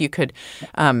wondering if you could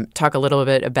talk a little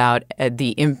bit about the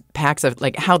impacts of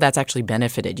how that's actually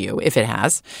benefited you, if it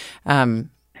has. Actually,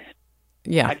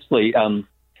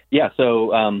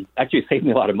 So actually, it saved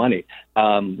me a lot of money.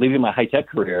 Leaving my high-tech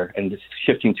career and just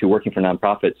shifting to working for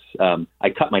nonprofits, I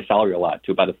cut my salary a lot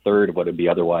to about a third of what it would be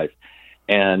otherwise.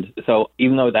 And so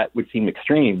even though that would seem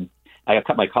extreme, I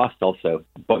cut my costs also.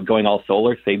 But going all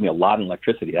solar saved me a lot in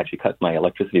electricity. It actually cut my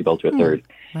electricity bill to a third.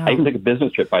 Wow. I even took a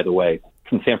business trip, by the way,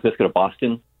 from San Francisco to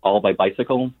Boston, all by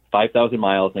bicycle, 5,000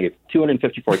 miles, and I gave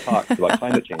 254 talks about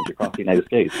climate change across the United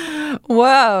States.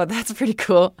 Whoa, that's pretty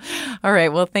cool. All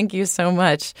right, well, thank you so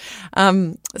much.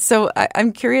 So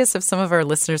I'm curious if some of our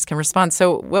listeners can respond.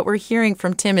 So what we're hearing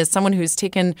from Tim is someone who's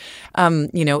taken,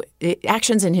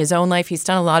 actions in his own life. He's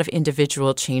done a lot of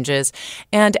individual changes.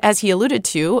 And as he alluded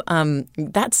to,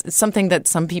 that's something that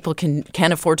some people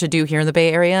can afford to do here in the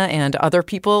Bay Area and other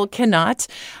people cannot.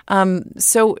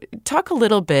 So talk a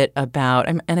little bit about,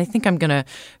 and I think I'm going to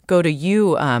go to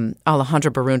you,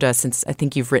 Alejandra Barunda, since I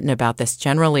think you've written about this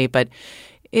generally. But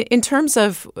in terms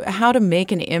of how to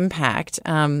make an impact,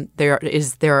 there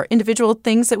are individual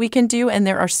things that we can do, and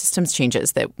there are systems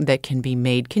changes that can be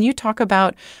made. Can you talk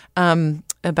about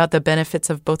the benefits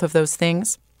of both of those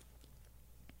things?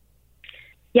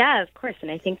 Yeah, of course.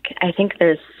 And I think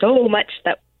there's so much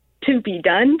to be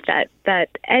done that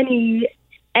any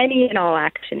and all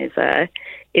action is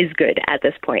good at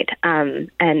this point.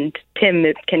 And Tim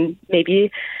can maybe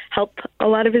help a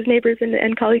lot of his neighbors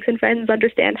and colleagues and friends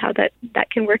understand how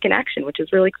that can work in action, which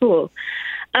is really cool.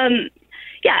 I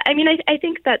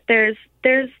think that there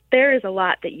is a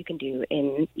lot that you can do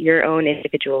in your own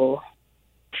individual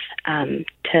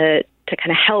to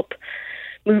kind of help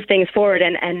move things forward.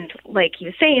 And like he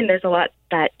was saying, there's a lot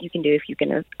that you can do if you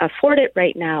can afford it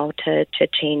right now to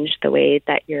change the way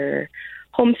that your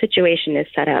home situation is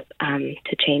set up,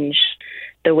 to change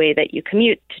the way that you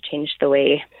commute, to change the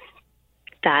way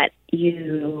that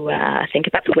you think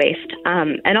about waste.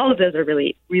 And all of those are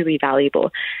really, really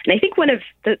valuable. And I think one of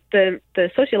the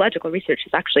sociological research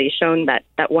has actually shown that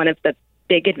one of the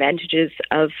big advantages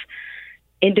of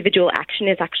individual action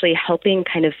is actually helping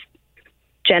kind of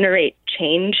generate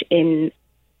change in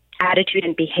attitude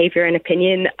and behavior and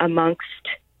opinion amongst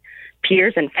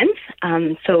peers and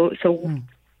friends. So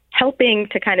helping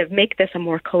to kind of make this a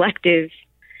more collective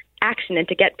action and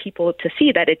to get people to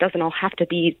see that it doesn't all have to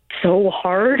be so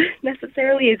hard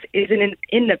necessarily is in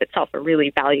and of itself a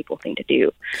really valuable thing to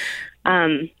do.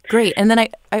 Great. And then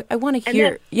I want to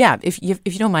hear, if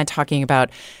you don't mind talking about,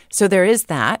 so there is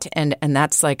that, and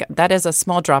that's like, that is a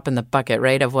small drop in the bucket,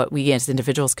 right, of what we as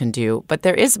individuals can do. But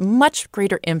there is much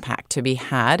greater impact to be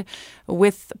had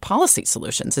with policy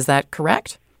solutions. Is that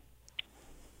correct?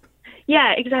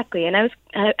 Yeah, exactly. And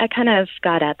I kind of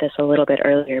got at this a little bit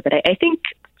earlier, but I think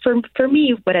for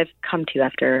me, what I've come to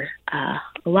after a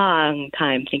long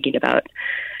time thinking about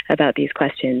these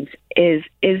questions is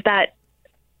that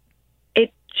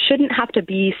it shouldn't have to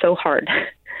be so hard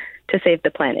to save the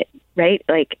planet, right?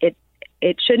 Like it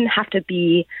shouldn't have to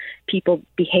be people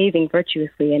behaving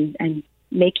virtuously and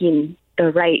making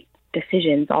the right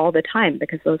decisions all the time,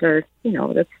 because those are,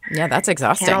 that's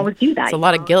exhausting. Can't always do that. It's a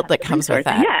lot of guilt that comes with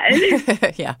that.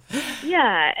 Yeah. Yeah.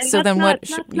 Yeah. And so that's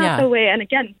not the way. And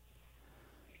again,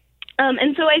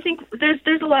 and so I think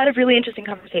there's a lot of really interesting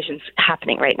conversations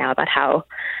happening right now about how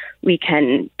we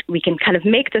can kind of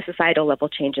make the societal level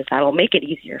changes that will make it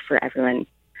easier for everyone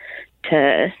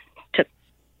to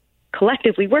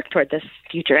collectively work toward this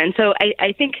future. And so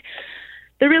I think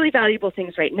the really valuable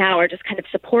things right now are just kind of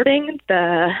supporting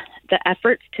the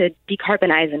efforts to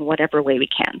decarbonize in whatever way we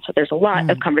can. So there's a lot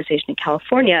of conversation in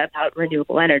California about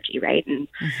renewable energy, right? And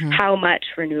how much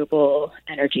renewable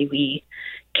energy we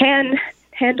can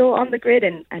handle on the grid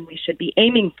and we should be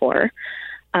aiming for.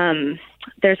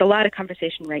 There's a lot of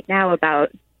conversation right now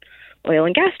about oil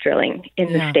and gas drilling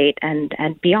in the state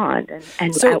and beyond,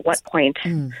 and so, at what point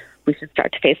we should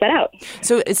start to phase that out.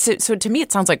 So to me,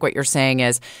 it sounds like what you're saying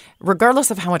is,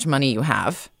 regardless of how much money you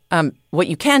have, what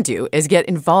you can do is get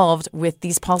involved with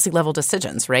these policy level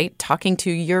decisions, right? Talking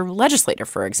to your legislator,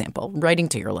 for example, writing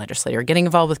to your legislator, getting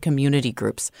involved with community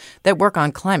groups that work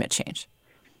on climate change.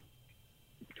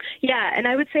 Yeah, and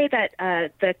I would say that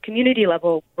the community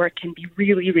level work can be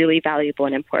really, really valuable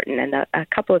and important. And a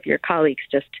couple of your colleagues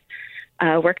just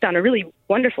worked on a really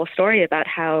wonderful story about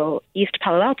how East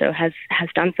Palo Alto has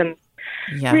done some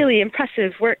really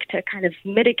impressive work to kind of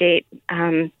mitigate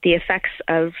the effects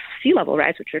of sea level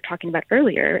rise, which we were talking about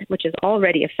earlier, which is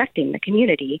already affecting the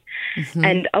community.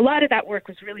 And a lot of that work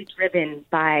was really driven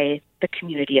by the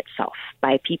community itself,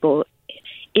 by people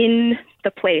in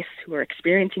the place who were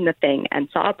experiencing the thing and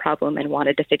saw a problem and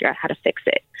wanted to figure out how to fix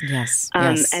it. Yes.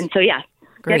 And so,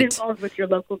 Great. Get involved with your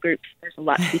local groups. There's a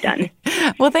lot to be done.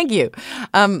 Well, thank you.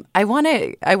 I want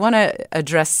to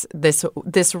address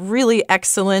this really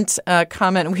excellent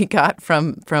comment we got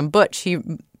from Butch.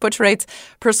 Butch writes,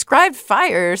 "Prescribed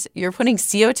fires. You're putting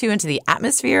CO2 into the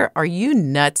atmosphere. Are you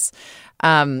nuts?"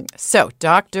 So,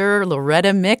 Dr.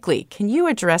 Loretta Mickley, can you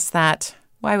address that?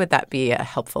 Why would that be a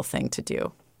helpful thing to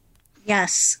do?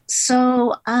 Yes.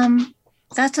 So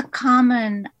that's a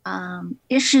common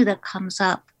issue that comes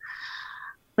up.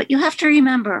 But you have to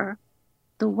remember,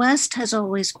 the West has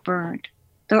always burned.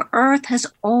 The Earth has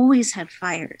always had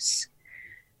fires.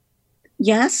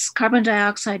 Yes, carbon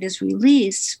dioxide is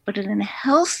released, but in a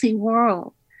healthy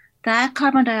world, that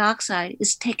carbon dioxide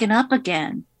is taken up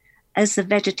again as the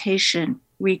vegetation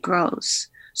regrows.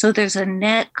 So there's a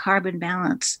net carbon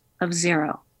balance of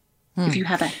zero if you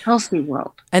have a healthy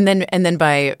world. And then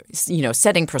by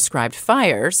setting prescribed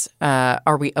fires,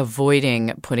 are we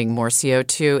avoiding putting more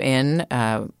CO2 in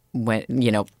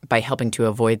by helping to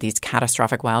avoid these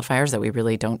catastrophic wildfires that we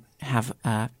really don't have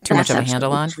too much of a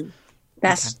handle on? True.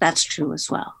 That's true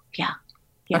as well. Yeah.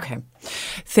 Okay.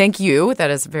 Thank you. That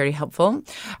is very helpful.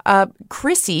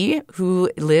 Chrissy,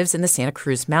 who lives in the Santa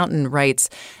Cruz Mountain, writes,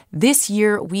 "This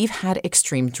year we've had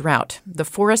extreme drought. The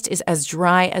forest is as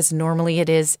dry as normally it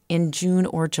is in June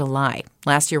or July.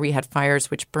 Last year we had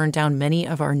fires which burned down many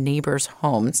of our neighbors'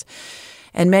 homes.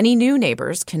 And many new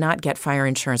neighbors cannot get fire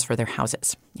insurance for their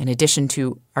houses. In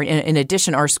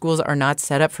addition, our schools are not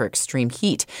set up for extreme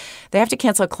heat. They have to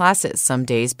cancel classes some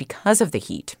days because of the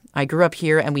heat. I grew up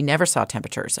here and we never saw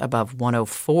temperatures above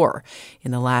 104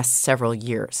 in the last several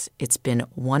years. It's been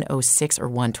 106 or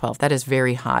 112. That is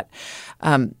very hot.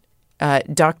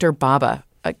 Dr. Baba,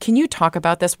 can you talk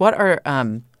about this? What are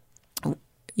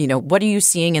what are you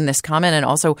seeing in this comment? And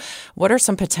also, what are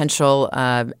some potential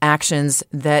actions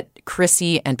that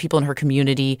Chrissy and people in her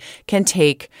community can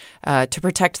take to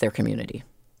protect their community?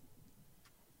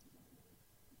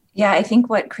 Yeah, I think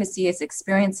what Chrissy is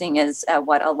experiencing is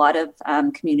what a lot of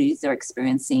communities are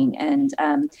experiencing. And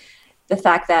the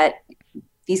fact that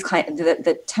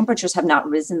the temperatures have not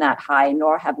risen that high,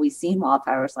 nor have we seen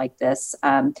wildfires like this,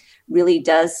 really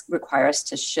does require us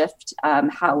to shift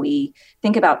how we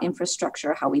think about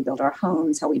infrastructure, how we build our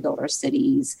homes, how we build our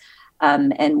cities,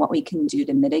 and what we can do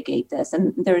to mitigate this.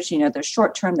 And there's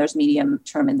short term, there's medium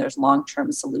term, and there's long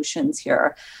term solutions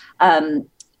here.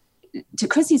 To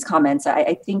Chrissy's comments,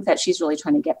 I think that she's really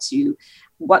trying to get to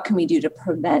what can we do to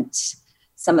prevent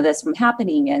some of this from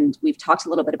happening. And we've talked a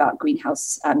little bit about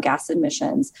greenhouse gas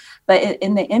emissions. But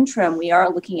in the interim, we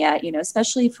are looking at,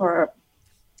 especially for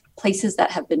places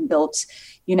that have been built,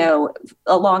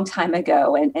 a long time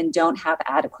ago and don't have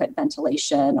adequate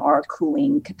ventilation or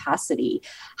cooling capacity.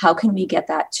 How can we get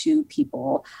that to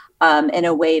people in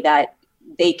a way that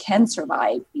they can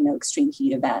survive, extreme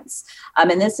heat events.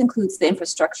 And this includes the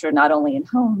infrastructure, not only in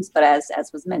homes, but as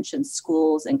was mentioned,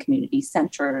 schools and community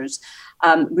centers,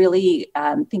 really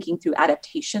thinking through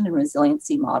adaptation and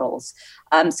resiliency models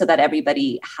so that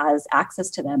everybody has access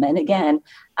to them. And again,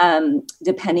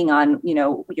 depending on,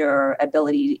 your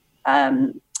ability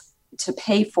to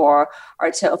pay for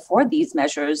or to afford these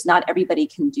measures, not everybody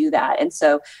can do that. And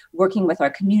so working with our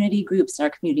community groups and our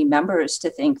community members to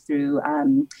think through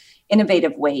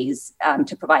innovative ways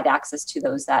to provide access to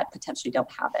those that potentially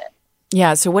don't have it.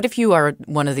 Yeah. So what if you are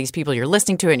one of these people, you're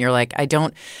listening to it and you're like, I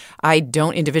don't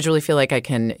individually feel like I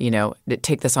can,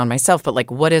 take this on myself, but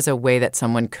like, what is a way that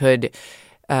someone could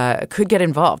get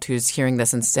involved who's hearing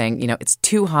this and saying, it's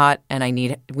too hot and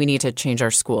we need to change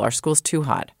our school. Our school's too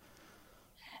hot.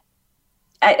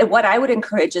 What I would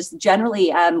encourage is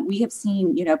generally, we have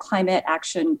seen, climate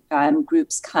action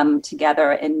groups come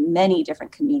together in many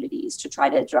different communities to try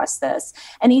to address this.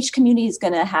 And each community is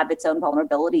going to have its own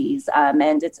vulnerabilities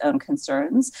and its own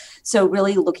concerns. So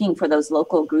really looking for those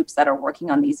local groups that are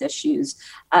working on these issues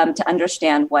to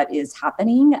understand what is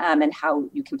happening and how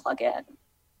you can plug in.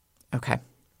 Okay.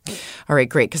 All right,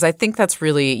 great. Because I think that's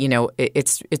really,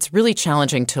 it's really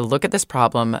challenging to look at this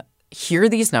problem, hear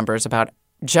these numbers about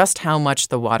just how much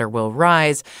the water will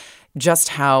rise, just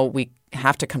how we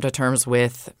have to come to terms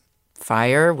with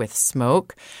fire, with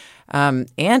smoke,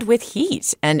 and with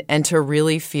heat, and to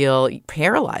really feel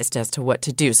paralyzed as to what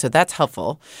to do. So that's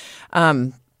helpful.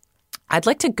 I'd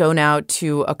like to go now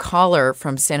to a caller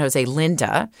from San Jose,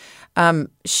 Linda.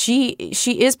 She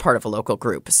is part of a local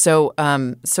group. So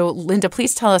Linda,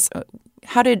 please tell us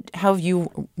how have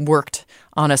you worked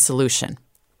on a solution?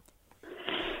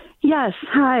 Yes.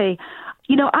 Hi.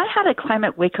 I had a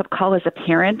climate wake-up call as a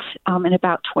parent in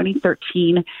about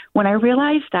 2013 when I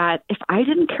realized that if I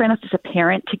didn't care enough as a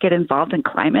parent to get involved in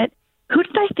climate, who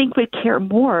did I think would care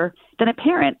more than a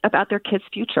parent about their kid's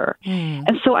future?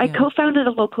 And so I co-founded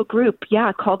a local group,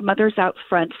 called Mothers Out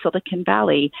Front Silicon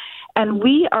Valley. And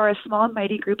we are a small and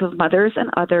mighty group of mothers and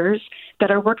others that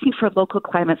are working for local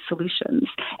climate solutions.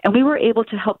 And we were able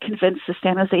to help convince the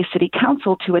San Jose City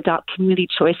Council to adopt community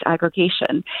choice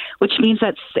aggregation, which means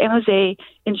that San Jose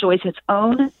enjoys its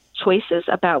own choices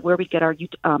about where we get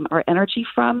our energy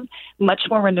from, much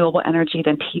more renewable energy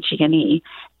than PG&E.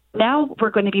 Now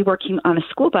we're going to be working on a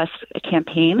school bus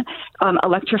campaign,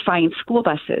 electrifying school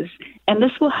buses. And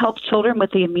this will help children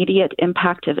with the immediate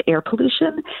impact of air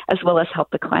pollution, as well as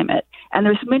help the climate. And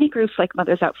there's many groups like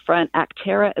Mothers Out Front.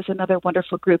 Acterra is another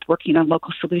wonderful group working on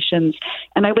local solutions.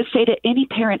 And I would say to any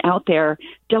parent out there,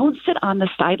 don't sit on the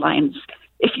sidelines.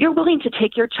 If you're willing to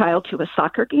take your child to a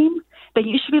soccer game, then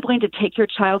you should be willing to take your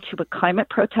child to a climate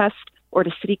protest or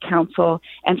to city council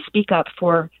and speak up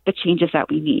for the changes that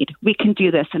we need. We can do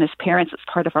this, and as parents, it's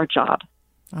part of our job.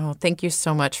 Oh, thank you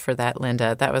so much for that,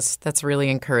 Linda. That's really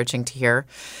encouraging to hear.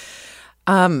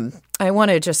 I want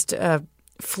to just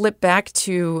flip back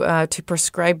to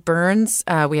prescribed burns.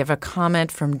 We have a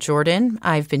comment from Jordan.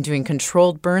 I've been doing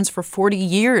controlled burns for 40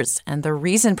 years, and the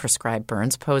reason prescribed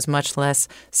burns pose much less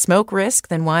smoke risk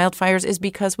than wildfires is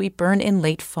because we burn in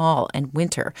late fall and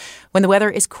winter when the weather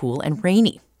is cool and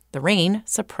rainy. The rain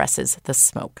suppresses the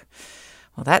smoke.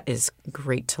 Well, that is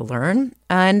great to learn.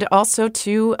 And also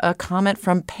to a comment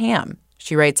from Pam.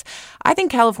 She writes, I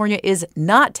think California is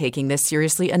not taking this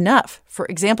seriously enough. For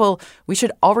example, we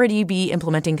should already be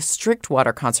implementing strict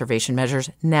water conservation measures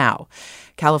now.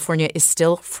 California is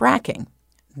still fracking.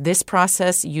 This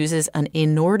process uses an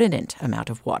inordinate amount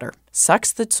of water,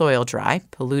 sucks the soil dry,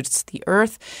 pollutes the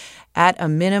earth, at a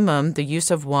minimum the use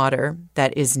of water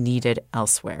that is needed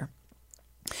elsewhere.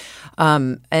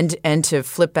 And to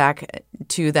flip back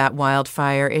to that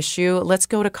wildfire issue, let's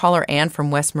go to caller Ann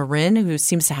from West Marin, who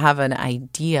seems to have an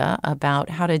idea about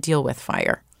how to deal with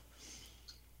fire.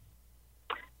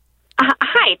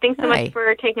 Hi, thanks so much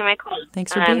for taking my call.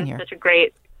 Thanks for being here. Such a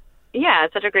great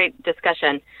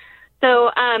discussion.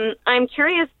 So I'm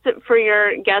curious for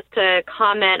your guest to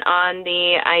comment on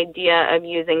the idea of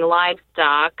using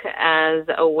livestock as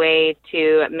a way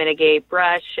to mitigate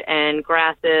brush and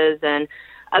grasses and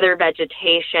other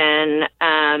vegetation.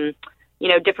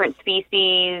 Different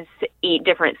species eat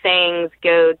different things.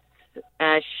 Goats,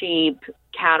 sheep,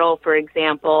 cattle, for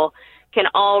example, can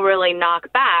all really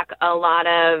knock back a lot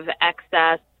of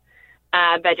excess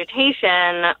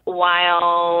vegetation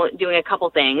while doing a couple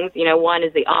things. One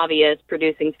is the obvious,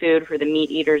 producing food for the meat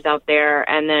eaters out there.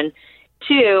 And then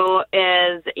two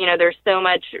is, there's so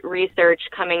much research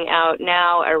coming out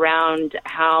now around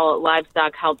how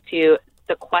livestock help to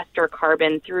sequester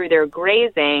carbon through their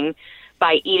grazing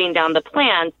by eating down the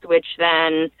plants, which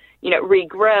then,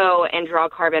 regrow and draw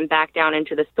carbon back down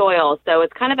into the soil. So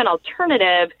it's kind of an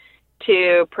alternative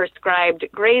to prescribed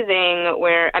grazing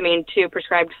to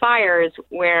prescribed fires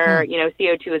where,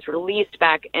 CO2 is released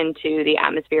back into the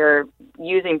atmosphere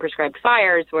using prescribed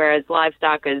fires, whereas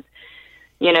livestock is,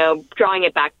 drawing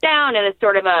it back down, and it's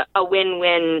sort of a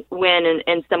win-win-win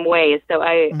in some ways. So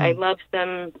I love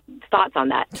some thoughts on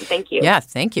that. Thank you. Yeah,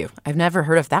 thank you. I've never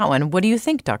heard of that one. What do you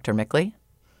think, Dr. Mickley?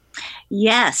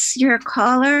 Yes, your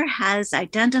caller has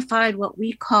identified what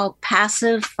we call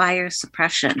passive fire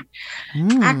suppression.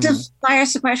 Active fire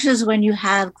suppression is when you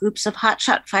have groups of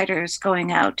hotshot fighters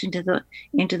going out into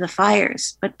the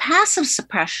fires. But passive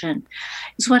suppression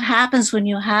is what happens when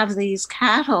you have these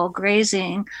cattle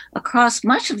grazing across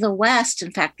much of the West,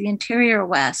 in fact, the interior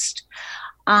West,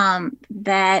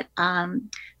 that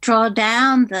draw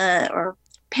down or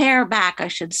pare back, I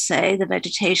should say, the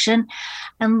vegetation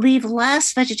and leave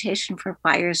less vegetation for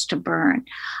fires to burn.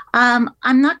 I'm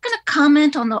not going to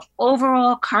comment on the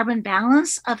overall carbon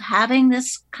balance of having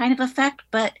this kind of effect,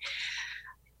 but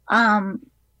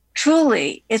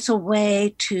truly it's a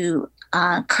way to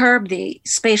curb the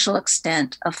spatial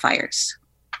extent of fires.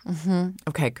 Mm-hmm.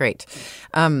 Okay, great.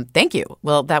 Thank you.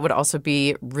 Well, that would also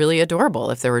be really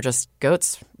adorable if there were just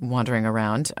goats wandering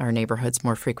around our neighborhoods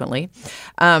more frequently.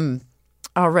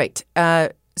 All right.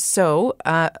 So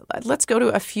let's go to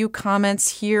a few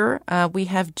comments here. We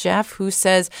have Jeff who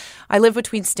says, I live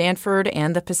between Stanford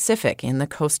and the Pacific in the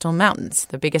coastal mountains.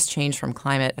 The biggest change from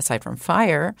climate, aside from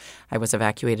fire, I was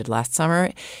evacuated last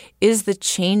summer, is the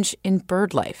change in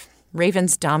bird life.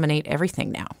 Ravens dominate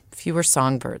everything now. Fewer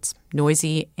songbirds,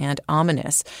 noisy and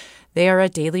ominous. They are a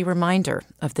daily reminder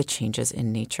of the changes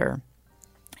in nature.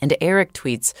 And Eric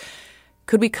tweets,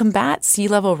 could we combat sea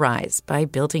level rise by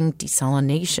building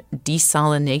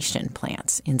desalination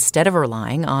plants instead of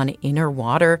relying on inner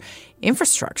water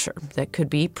infrastructure that could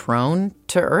be prone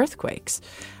to earthquakes?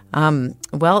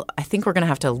 Well, I think we're going to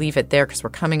have to leave it there because we're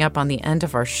coming up on the end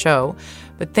of our show.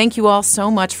 But thank you all so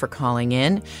much for calling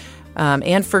in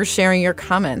and for sharing your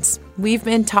comments. We've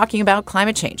been talking about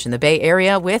climate change in the Bay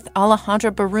Area with Alejandra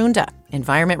Barunda,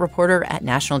 environment reporter at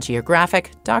National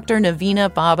Geographic, Dr.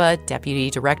 Navina Baba,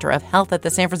 Deputy Director of Health at the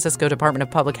San Francisco Department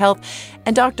of Public Health,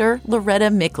 and Dr.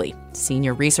 Loretta Mickley,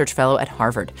 Senior Research Fellow at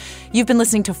Harvard. You've been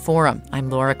listening to Forum.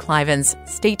 I'm Laura Clivens.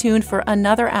 Stay tuned for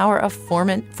another hour of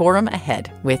Forum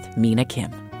ahead with Mina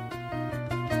Kim.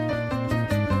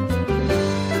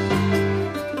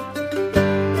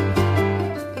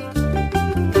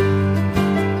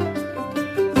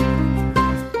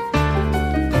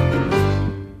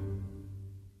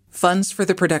 Funds for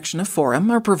the production of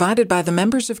Forum are provided by the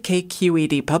members of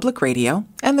KQED Public Radio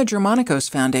and the Germanicos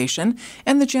Foundation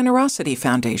and the Generosity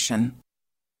Foundation.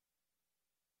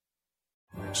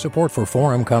 Support for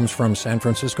Forum comes from San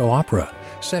Francisco Opera.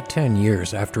 Set 10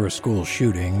 years after a school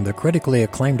shooting, the critically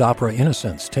acclaimed opera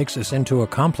Innocence takes us into a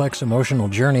complex emotional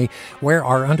journey where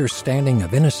our understanding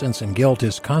of innocence and guilt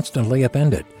is constantly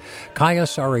upended. Kaya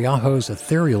Sariaho's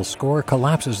ethereal score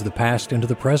collapses the past into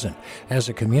the present as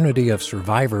a community of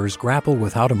survivors grapple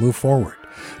with how to move forward.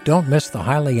 Don't miss the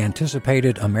highly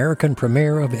anticipated American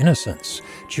premiere of Innocence,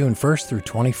 June 1st through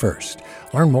 21st.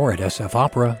 Learn more at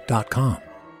sfopera.com.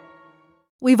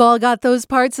 We've all got those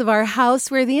parts of our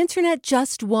house where the internet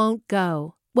just won't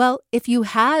go. Well, if you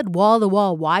had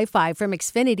wall-to-wall Wi-Fi from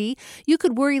Xfinity, you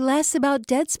could worry less about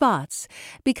dead spots.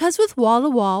 Because with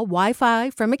wall-to-wall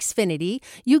Wi-Fi from Xfinity,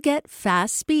 you get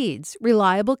fast speeds,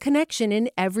 reliable connection in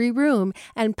every room,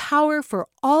 and power for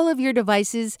all of your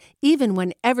devices, even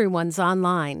when everyone's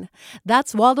online.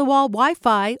 That's wall-to-wall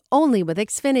Wi-Fi only with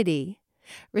Xfinity.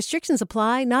 Restrictions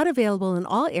apply, not available in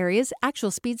all areas.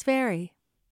 Actual speeds vary.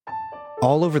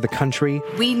 All over the country,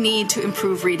 we need to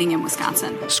improve reading in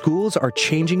Wisconsin. Schools are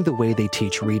changing the way they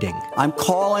teach reading. I'm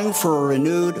calling for a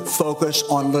renewed focus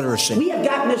on literacy. We have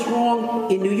gotten this wrong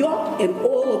in New York and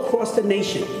all across the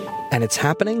nation. And it's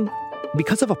happening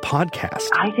because of a podcast.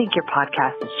 I think your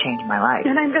podcast has changed my life.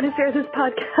 And I'm going to share this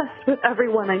podcast with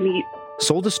everyone I meet.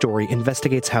 Sold a Story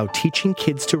investigates how teaching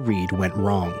kids to read went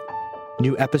wrong.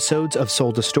 New episodes of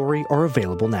Sold a Story are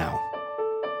available now.